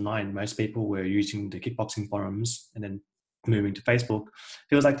 2009, most people were using the kickboxing forums and then moving to Facebook.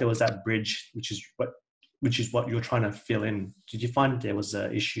 Feels like there was that bridge, which is what you're trying to fill in. Did you find there was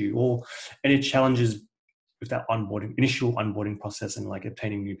an issue or any challenges with that initial onboarding process and like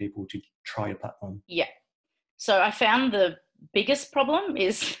obtaining new people to try your platform? Yeah. So I found the biggest problem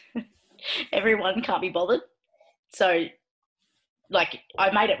is everyone can't be bothered. So like I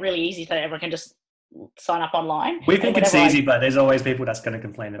made it really easy so everyone can just sign up online. We think it's easy, but there's always people that's going to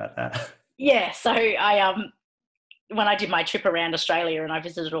complain about that. Yeah. So I when I did my trip around Australia and I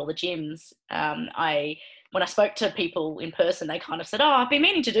visited all the gyms, when I spoke to people in person, they kind of said, "Oh, I've been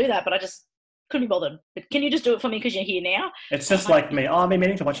meaning to do that, but I just couldn't be bothered. But can you just do it for me because you're here now?" It's just like me. I've been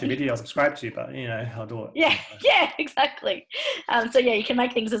meaning to watch a video I subscribe to, but I'll do it. Yeah, exactly. So you can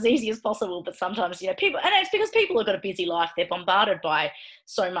make things as easy as possible, but sometimes people, and it's because people have got a busy life. They're bombarded by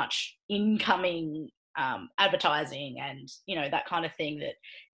so much incoming advertising and that kind of thing that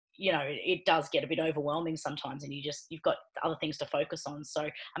it does get a bit overwhelming sometimes, and you've got other things to focus on. So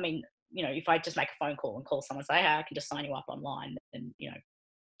I mean, if I just make a phone call and call someone and say, "Hey, I can just sign you up online," then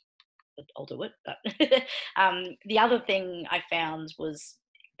I'll do it. But the other thing I found was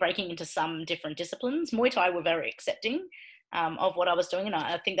breaking into some different disciplines. Muay Thai were very accepting of what I was doing, and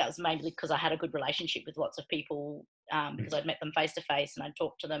I think that was mainly because I had a good relationship with lots of people because I'd met them face to face and I'd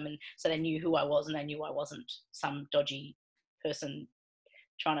talked to them, and so they knew who I was and they knew I wasn't some dodgy person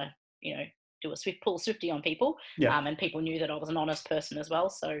trying to do a pull Swifty on people. And people knew that I was an honest person as well.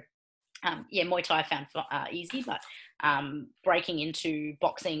 So Muay Thai I found easy, but breaking into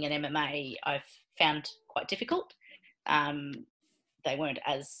boxing and MMA I've found quite difficult. They weren't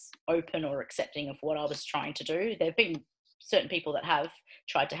as open or accepting of what I was trying to do. There have been certain people that have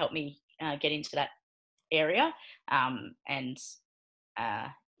tried to help me get into that area, so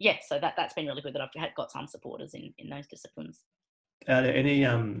that's been really good that I've got some supporters in those disciplines. Are there any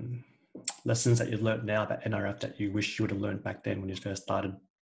lessons that you've learned now about NRF that you wish you would have learned back then when you first started?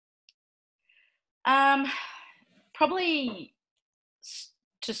 Probably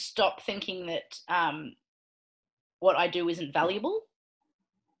to stop thinking that what I do isn't valuable.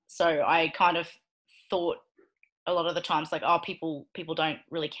 So I kind of thought a lot of the times like, oh, people don't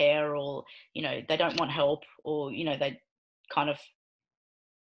really care, or they don't want help, or they kind of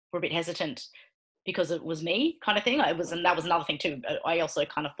were a bit hesitant because it was me kind of thing. And that was another thing too. I also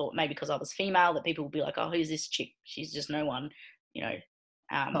kind of thought maybe because I was female that people would be like, "Oh, who's this chick? She's just no one,"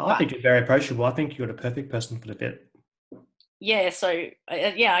 I think you're very approachable. I think you're the perfect person for the bit. Yeah, so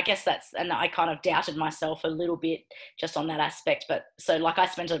I guess and I kind of doubted myself a little bit just on that aspect. But so like I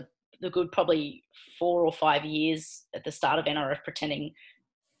spent a good probably 4 or 5 years at the start of NRF pretending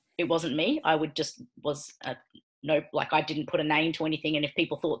it wasn't me. I I didn't put a name to anything, and if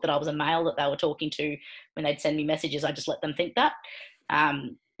people thought that I was a male that they were talking to when they'd send me messages, I just let them think that.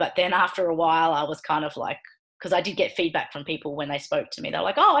 But then after a while, I was kind of like, because I did get feedback from people when they spoke to me. They're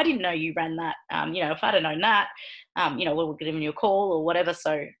like, "Oh, I didn't know you ran that. If I'd have known that, we'll give you a call or whatever."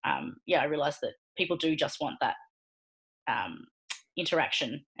 So I realised that people do just want that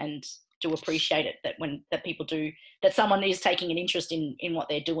interaction and do appreciate it, that people do, that someone is taking an interest in what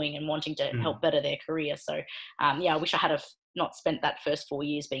they're doing and wanting to help better their career. So I wish I had have not spent that first 4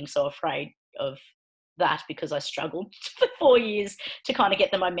 years being so afraid of that, because I struggled for 4 years to kind of get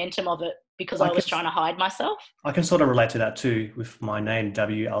the momentum of it because I was trying to hide myself. I can sort of relate to that too with my name,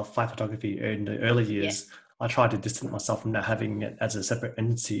 W.L Fight Photography. In the early years, I tried to distance myself from that, having it as a separate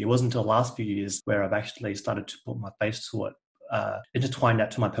entity. It wasn't until the last few years where I've actually started to put my face to it, intertwine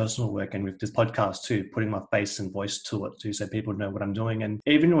that to my personal work, and with this podcast too, putting my face and voice to it too, so people know what I'm doing. And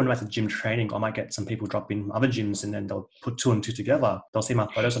even when I'm at the gym training, I might get some people drop in from other gyms, and then they'll put two and two together. They'll see my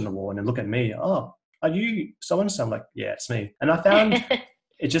photos on the wall and then look at me. Oh, are you so-and-so? I'm like, yeah, it's me. And I found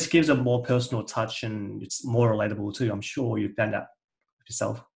it just gives a more personal touch, and it's more relatable too. I'm sure you found that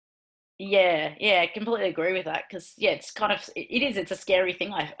yourself. Yeah, I completely agree with that because, yeah, it's kind of, it's a scary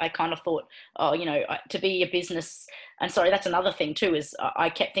thing. I kind of thought, oh, to be a business, and sorry, that's another thing too, is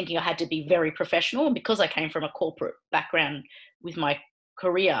I kept thinking I had to be very professional. And because I came from a corporate background with my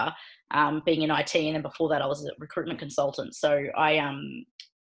career, being in IT, and then before that I was a recruitment consultant. So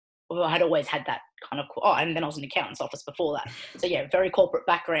well, I had always had that kind of, and then I was in the accountant's office before that. So yeah, very corporate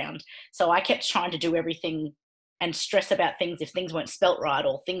background. So I kept trying to do everything and stress about things if things weren't spelt right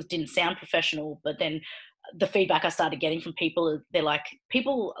or things didn't sound professional. But then the feedback I started getting from people, they're like,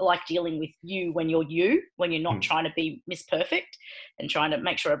 people like dealing with you, when you're not trying to be Miss Perfect and trying to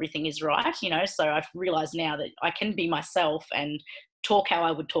make sure everything is right, So I've realized now that I can be myself and talk how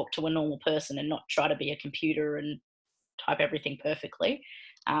I would talk to a normal person and not try to be a computer and type everything perfectly.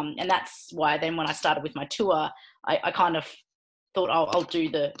 And that's why then when I started with my tour, I kind of thought, I'll do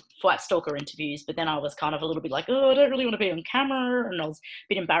the Fight Stalker interviews, but then I was kind of a little bit like, I don't really want to be on camera, and I was a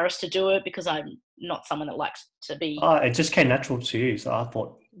bit embarrassed to do it because I'm not someone that likes to be. It just came natural to you, so I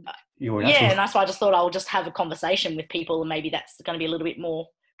thought you were natural. Yeah, and that's why I just thought I'll just have a conversation with people, and maybe that's going to be a little bit more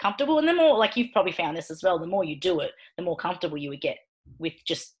comfortable. And the more, like you've probably found this as well, the more you do it, the more comfortable you would get with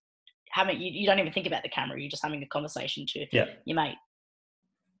just having, you don't even think about the camera, you're just having a conversation to your mate.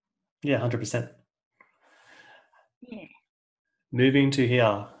 Yeah, 100%. Yeah. Moving to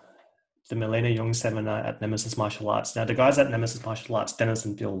here, the Melina Young seminar at Nemesis Martial Arts. Now, the guys at Nemesis Martial Arts, Dennis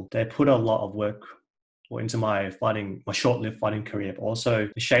and Phil, they put a lot of work into my short-lived fighting career, but also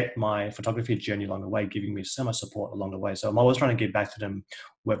shaped my photography journey along the way, giving me so much support along the way. So I'm always trying to give back to them,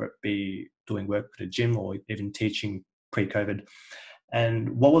 whether it be doing work at the gym or even teaching pre-COVID. And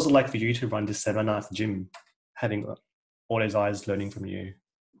what was it like for you to run this seminar at the gym, having all those eyes learning from you?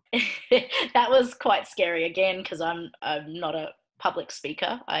 That was quite scary again, because I'm not a public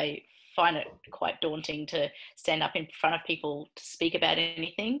speaker. I find it quite daunting to stand up in front of people to speak about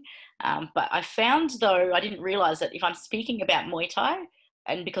anything. But I found, though, I didn't realize that if I'm speaking about Muay Thai,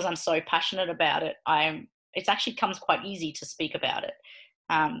 and because I'm so passionate about it, it actually comes quite easy to speak about it.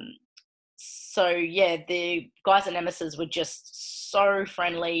 So yeah, the guys at Nemesis were just so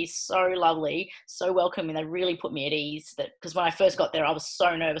friendly, so lovely, so welcoming. They really put me at ease, because when I first got there, I was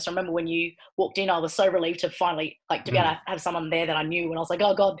so nervous. I remember when you walked in, I was so relieved to finally, to be able to have someone there that I knew, and I was like,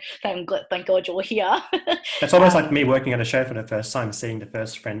 oh God, thank God you're here. It's almost like me working at a show for the first time, seeing the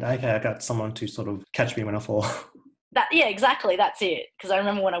first friend. Okay, I got someone to sort of catch me when I fall. Yeah, exactly. That's it. Because I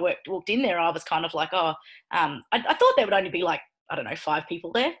remember when I walked in there, I was kind of like, I thought there would only be 5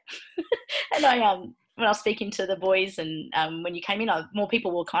 people there. And when I was speaking to the boys, and when you came in, more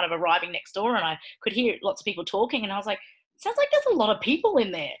people were kind of arriving next door, and I could hear lots of people talking, and I was like, sounds like there's a lot of people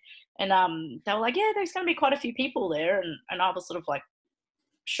in there. And they were like, yeah, there's going to be quite a few people there. And I was sort of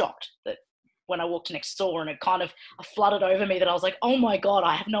shocked that when I walked next door, and it kind of flooded over me that I was like, oh my God,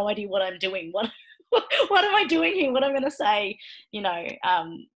 I have no idea what I'm doing. What am I doing here? What am I going to say?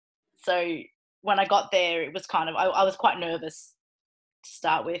 So when I got there, it was kind of, I was quite nervous to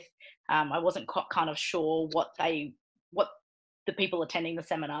start with. I wasn't kind of sure what the people attending the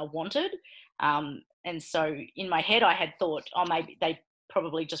seminar wanted. And so in my head, I had thought, maybe they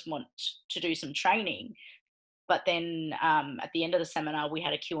probably just want to do some training. But then at the end of the seminar, we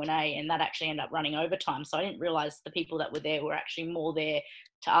had a Q&A, and that actually ended up running over time. So I didn't realize the people that were there were actually more there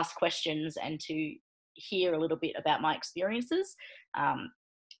to ask questions and to hear a little bit about my experiences.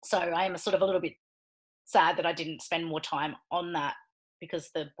 So I am sort of a little bit sad that I didn't spend more time on that,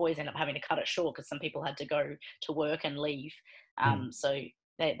 because the boys ended up having to cut it short because some people had to go to work and leave. So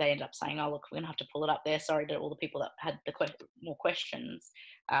they ended up saying, oh, look, we're going to have to pull it up there. Sorry to all the people that had more questions.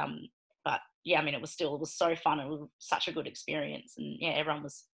 But yeah, I mean, it was so fun. It was such a good experience. And yeah, everyone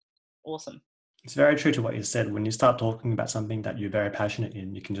was awesome. It's very true to what you said. When you start talking about something that you're very passionate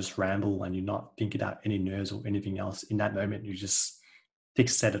in, you can just ramble and you're not thinking about any nerves or anything else. In that moment, you just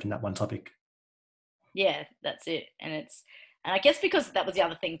fixated on that one topic. Yeah, that's it. And I guess because that was the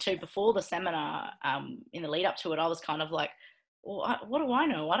other thing too, before the seminar, in the lead up to it, I was kind of like, well, what do I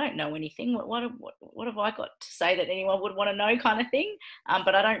know? I don't know anything. What have I got to say that anyone would want to know, kind of thing?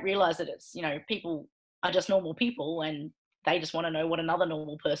 But I don't realize that it's, people are just normal people, and they just want to know what another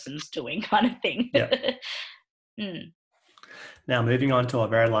normal person's doing, kind of thing. Yeah. Now, moving on to our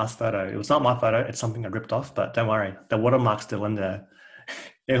very last photo. It was not my photo. It's something I ripped off, but don't worry. The watermark's still in there.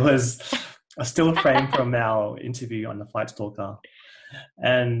 It was a still frame from our interview on the Fight Stalker.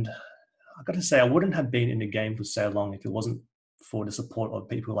 And I've got to say, I wouldn't have been in the game for so long if it wasn't for the support of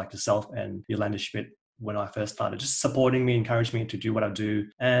people like yourself and Yolanda Schmidt when I first started, just supporting me, encouraging me to do what I do.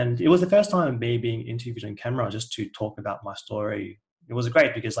 And it was the first time of me being interviewed on camera just to talk about my story. It was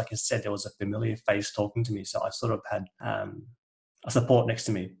great because, like I said, there was a familiar face talking to me. So I sort of had a support next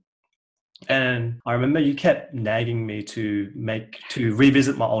to me. And I remember you kept nagging me to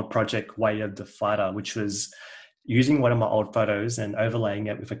revisit my old project, Way of the Fighter, which was using one of my old photos and overlaying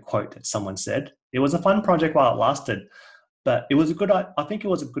it with a quote that someone said. It was a fun project while it lasted, but it was I think it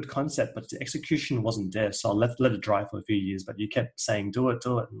was a good concept, but the execution wasn't there. So I let it dry for a few years, but you kept saying, do it.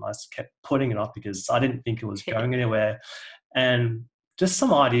 And I just kept putting it off because I didn't think it was going anywhere. And just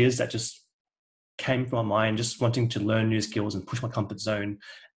some ideas that just came from my mind, just wanting to learn new skills and push my comfort zone.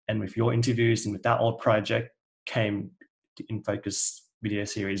 And with your interviews and with that old project came the In Focus video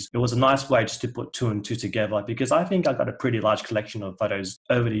series. It was a nice way just to put two and two together because I think I got a pretty large collection of photos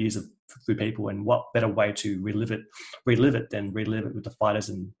over the years through people, and what better way to relive it than relive it with the fighters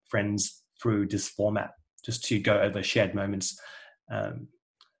and friends through this format, just to go over shared moments.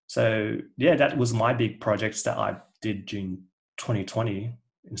 So yeah, that was my big projects that I did during 2020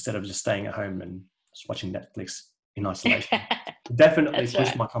 instead of just staying at home and just watching Netflix in isolation. Definitely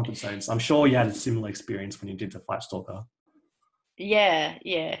pushed my comfort zones. I'm sure you had a similar experience when you did the Fight Stalker. Yeah,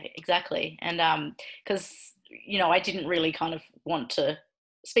 exactly. And because I didn't really kind of want to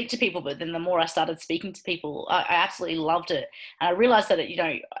speak to people, but then the more I started speaking to people, I absolutely loved it. And I realized that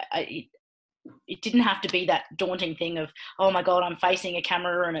it didn't have to be that daunting thing of, oh my God, I'm facing a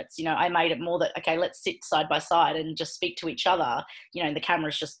camera, and it's, I made it more that, okay, let's sit side by side and just speak to each other. The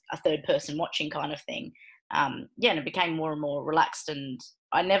camera's just a third person watching kind of thing. And it became more and more relaxed, and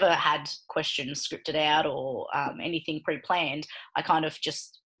I never had questions scripted out or anything pre-planned. I kind of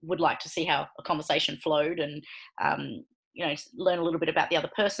just would like to see how a conversation flowed and, learn a little bit about the other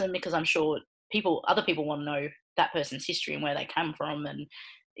person, because I'm sure other people want to know that person's history and where they come from. And,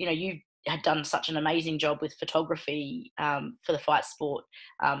 you had done such an amazing job with photography for the fight sport.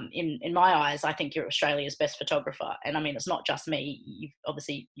 In my eyes, I think you're Australia's best photographer. And I mean, it's not just me.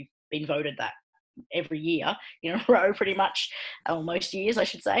 You've been voted that every year in a row, pretty much, or most years, I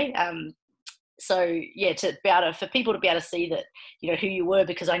should say. So yeah, for people to be able to see that, who you were,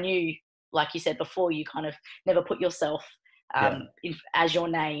 because I knew, like you said before, you kind of never put yourself as your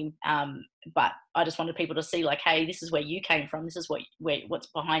name, but I just wanted people to see, like, hey, this is where you came from, this is what's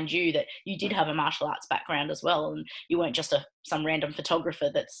behind you, that you did have a martial arts background as well, and you weren't just some random photographer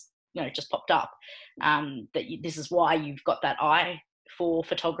that's just popped up. This is why you've got that eye for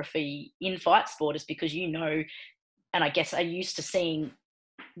photography in fight sport, is because and I guess are used to seeing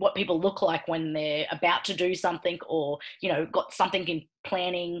what people look like when they're about to do something, or got something in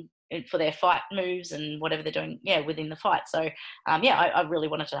planning for their fight moves and whatever they're doing within the fight. So I really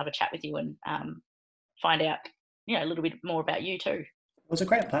wanted to have a chat with you and find out a little bit more about you too. It was a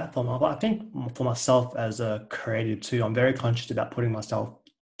great platform. I think for myself as a creative too, I'm very conscious about putting myself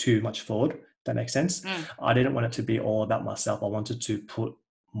too much forward. That makes sense. I didn't want it to be all about myself. I wanted to put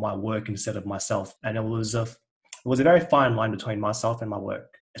my work instead of myself. And it was a very fine line between myself and my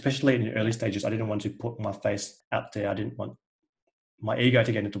work, especially in the early stages. I didn't want to put my face out there. I didn't want my ego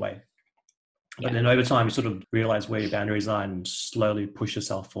to get in the way. But then over time, you sort of realize where your boundaries are and slowly push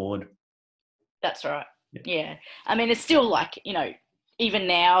yourself forward. That's right. Yeah. I mean, it's still like, even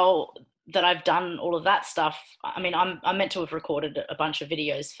now that I've done all of that stuff, I mean, I'm meant to have recorded a bunch of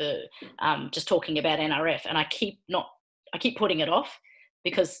videos for just talking about NRF, and I keep putting it off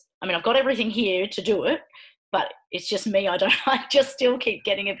because, I mean, I've got everything here to do it, but it's just me. I just still keep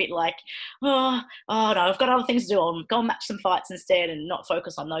getting a bit like, oh no, I've got other things to do. I'll go and match some fights instead and not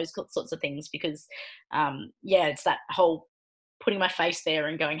focus on those sorts of things, because it's that whole putting my face there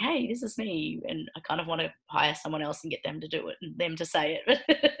and going, hey, this is me. And I kind of want to hire someone else and get them to do it and them to say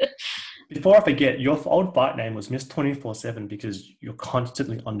it. Before I forget, your old fight name was Miss 24/7 because you're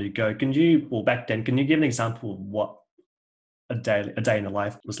constantly on the go. Back then, can you give an example of what a day in the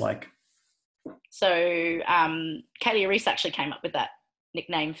life was like? So Kaylee Reese actually came up with that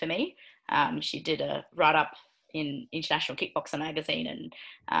nickname for me. She did a write-up in International Kickboxer magazine,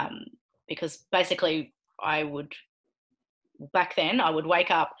 and because basically back then I would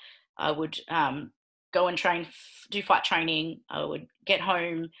wake up, I would go and train, do fight training, I would get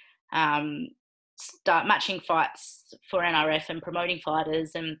home, start matching fights for NRF and promoting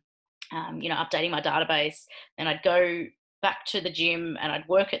fighters and updating my database. Then I'd go back to the gym and I'd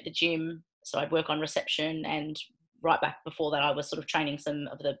work at the gym. So I'd work on reception and right back before that, I was sort of training some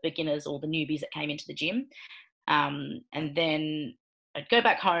of the beginners or the newbies that came into the gym. And then I'd go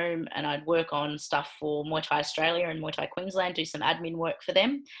back home and I'd work on stuff for Muay Thai Australia and Muay Thai Queensland, do some admin work for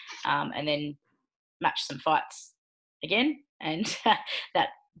them, and then match some fights again. And that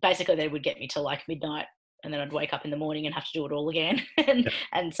basically they would get me till like midnight, and then I'd wake up in the morning and have to do it all again.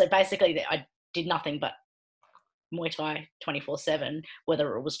 And so basically I did nothing but Muay Thai 24/7,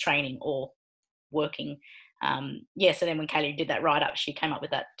 whether it was training or working. So then when Kaylee did that write-up, she came up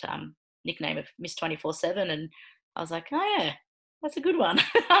with that nickname of Miss 24/7, and I was like, oh yeah, that's a good one.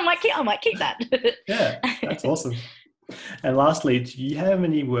 I might keep that. Yeah, that's awesome. And lastly, do you have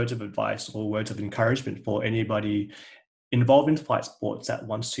any words of advice or words of encouragement for anybody involved in fight sports that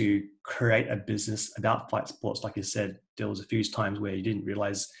wants to create a business about fight sports? Like you said, there was a few times where you didn't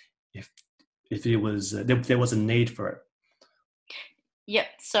realize if there was a need for it. Yep.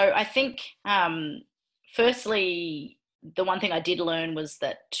 So I think, firstly, the one thing I did learn was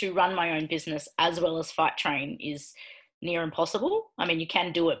that to run my own business as well as fight train is near impossible. I mean, you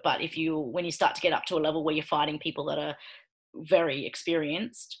can do it, but when you start to get up to a level where you're fighting people that are very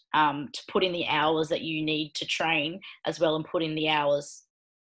experienced, to put in the hours that you need to train as well and put in the hours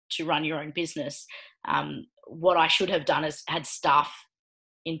to run your own business. What I should have done is had staff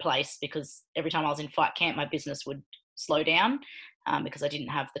in place, because every time I was in fight camp, my business would slow down because I didn't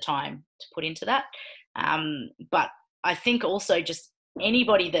have the time to put into that. But I think also just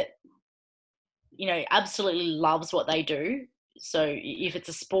anybody that, absolutely loves what they do. So if it's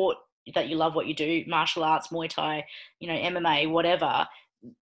a sport that you love what you do, martial arts, Muay Thai, MMA, whatever,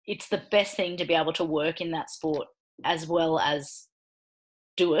 it's the best thing to be able to work in that sport as well as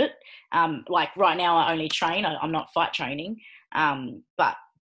do it. Like right now I only train, I'm not fight training, but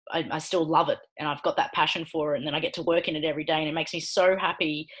I still love it, and I've got that passion for it, and then I get to work in it every day, and it makes me so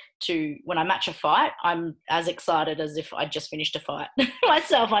happy when I match a fight, I'm as excited as if I just finished a fight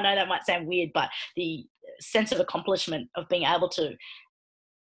myself. I know that might sound weird, but the sense of accomplishment of being able to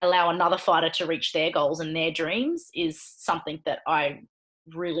allow another fighter to reach their goals and their dreams is something that I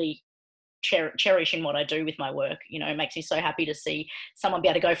really cherish in what I do with my work. It makes me so happy to see someone be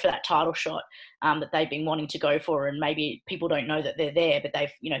able to go for that title shot that they've been wanting to go for, and maybe people don't know that they're there, but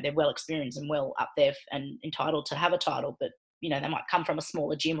they're well experienced and well up there and entitled to have a title, but they might come from a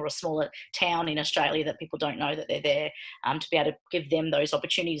smaller gym or a smaller town in Australia that people don't know that they're there, to be able to give them those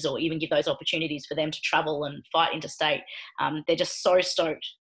opportunities, or even give those opportunities for them to travel and fight interstate. They're just so stoked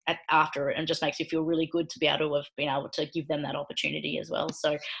after it, and just makes you feel really good to be able to have been able to give them that opportunity as well.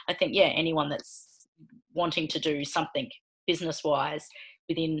 So I think, anyone that's wanting to do something business-wise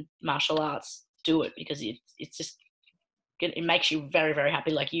within martial arts, do it, because it's just, it makes you very, very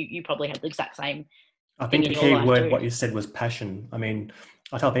happy. Like you probably have the exact same. I think the key word, what you said, was passion. I mean,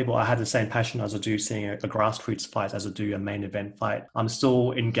 I tell people I have the same passion as I do seeing a grassroots fight, as I do a main event fight. I'm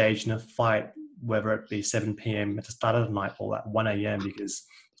still engaged in a fight, whether it be 7 p.m. at the start of the night or at 1 a.m. because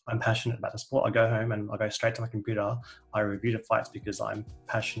I'm passionate about the sport. I go home and I go straight to my computer. I review the fights because I'm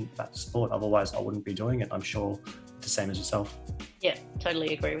passionate about the sport. Otherwise, I wouldn't be doing it. I'm sure it's the same as yourself. Yeah,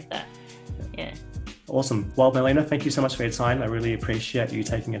 totally agree with that. Yeah. Awesome. Well, Melina, thank you so much for your time. I really appreciate you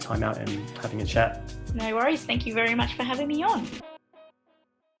taking your time out and having a chat. No worries. Thank you very much for having me on.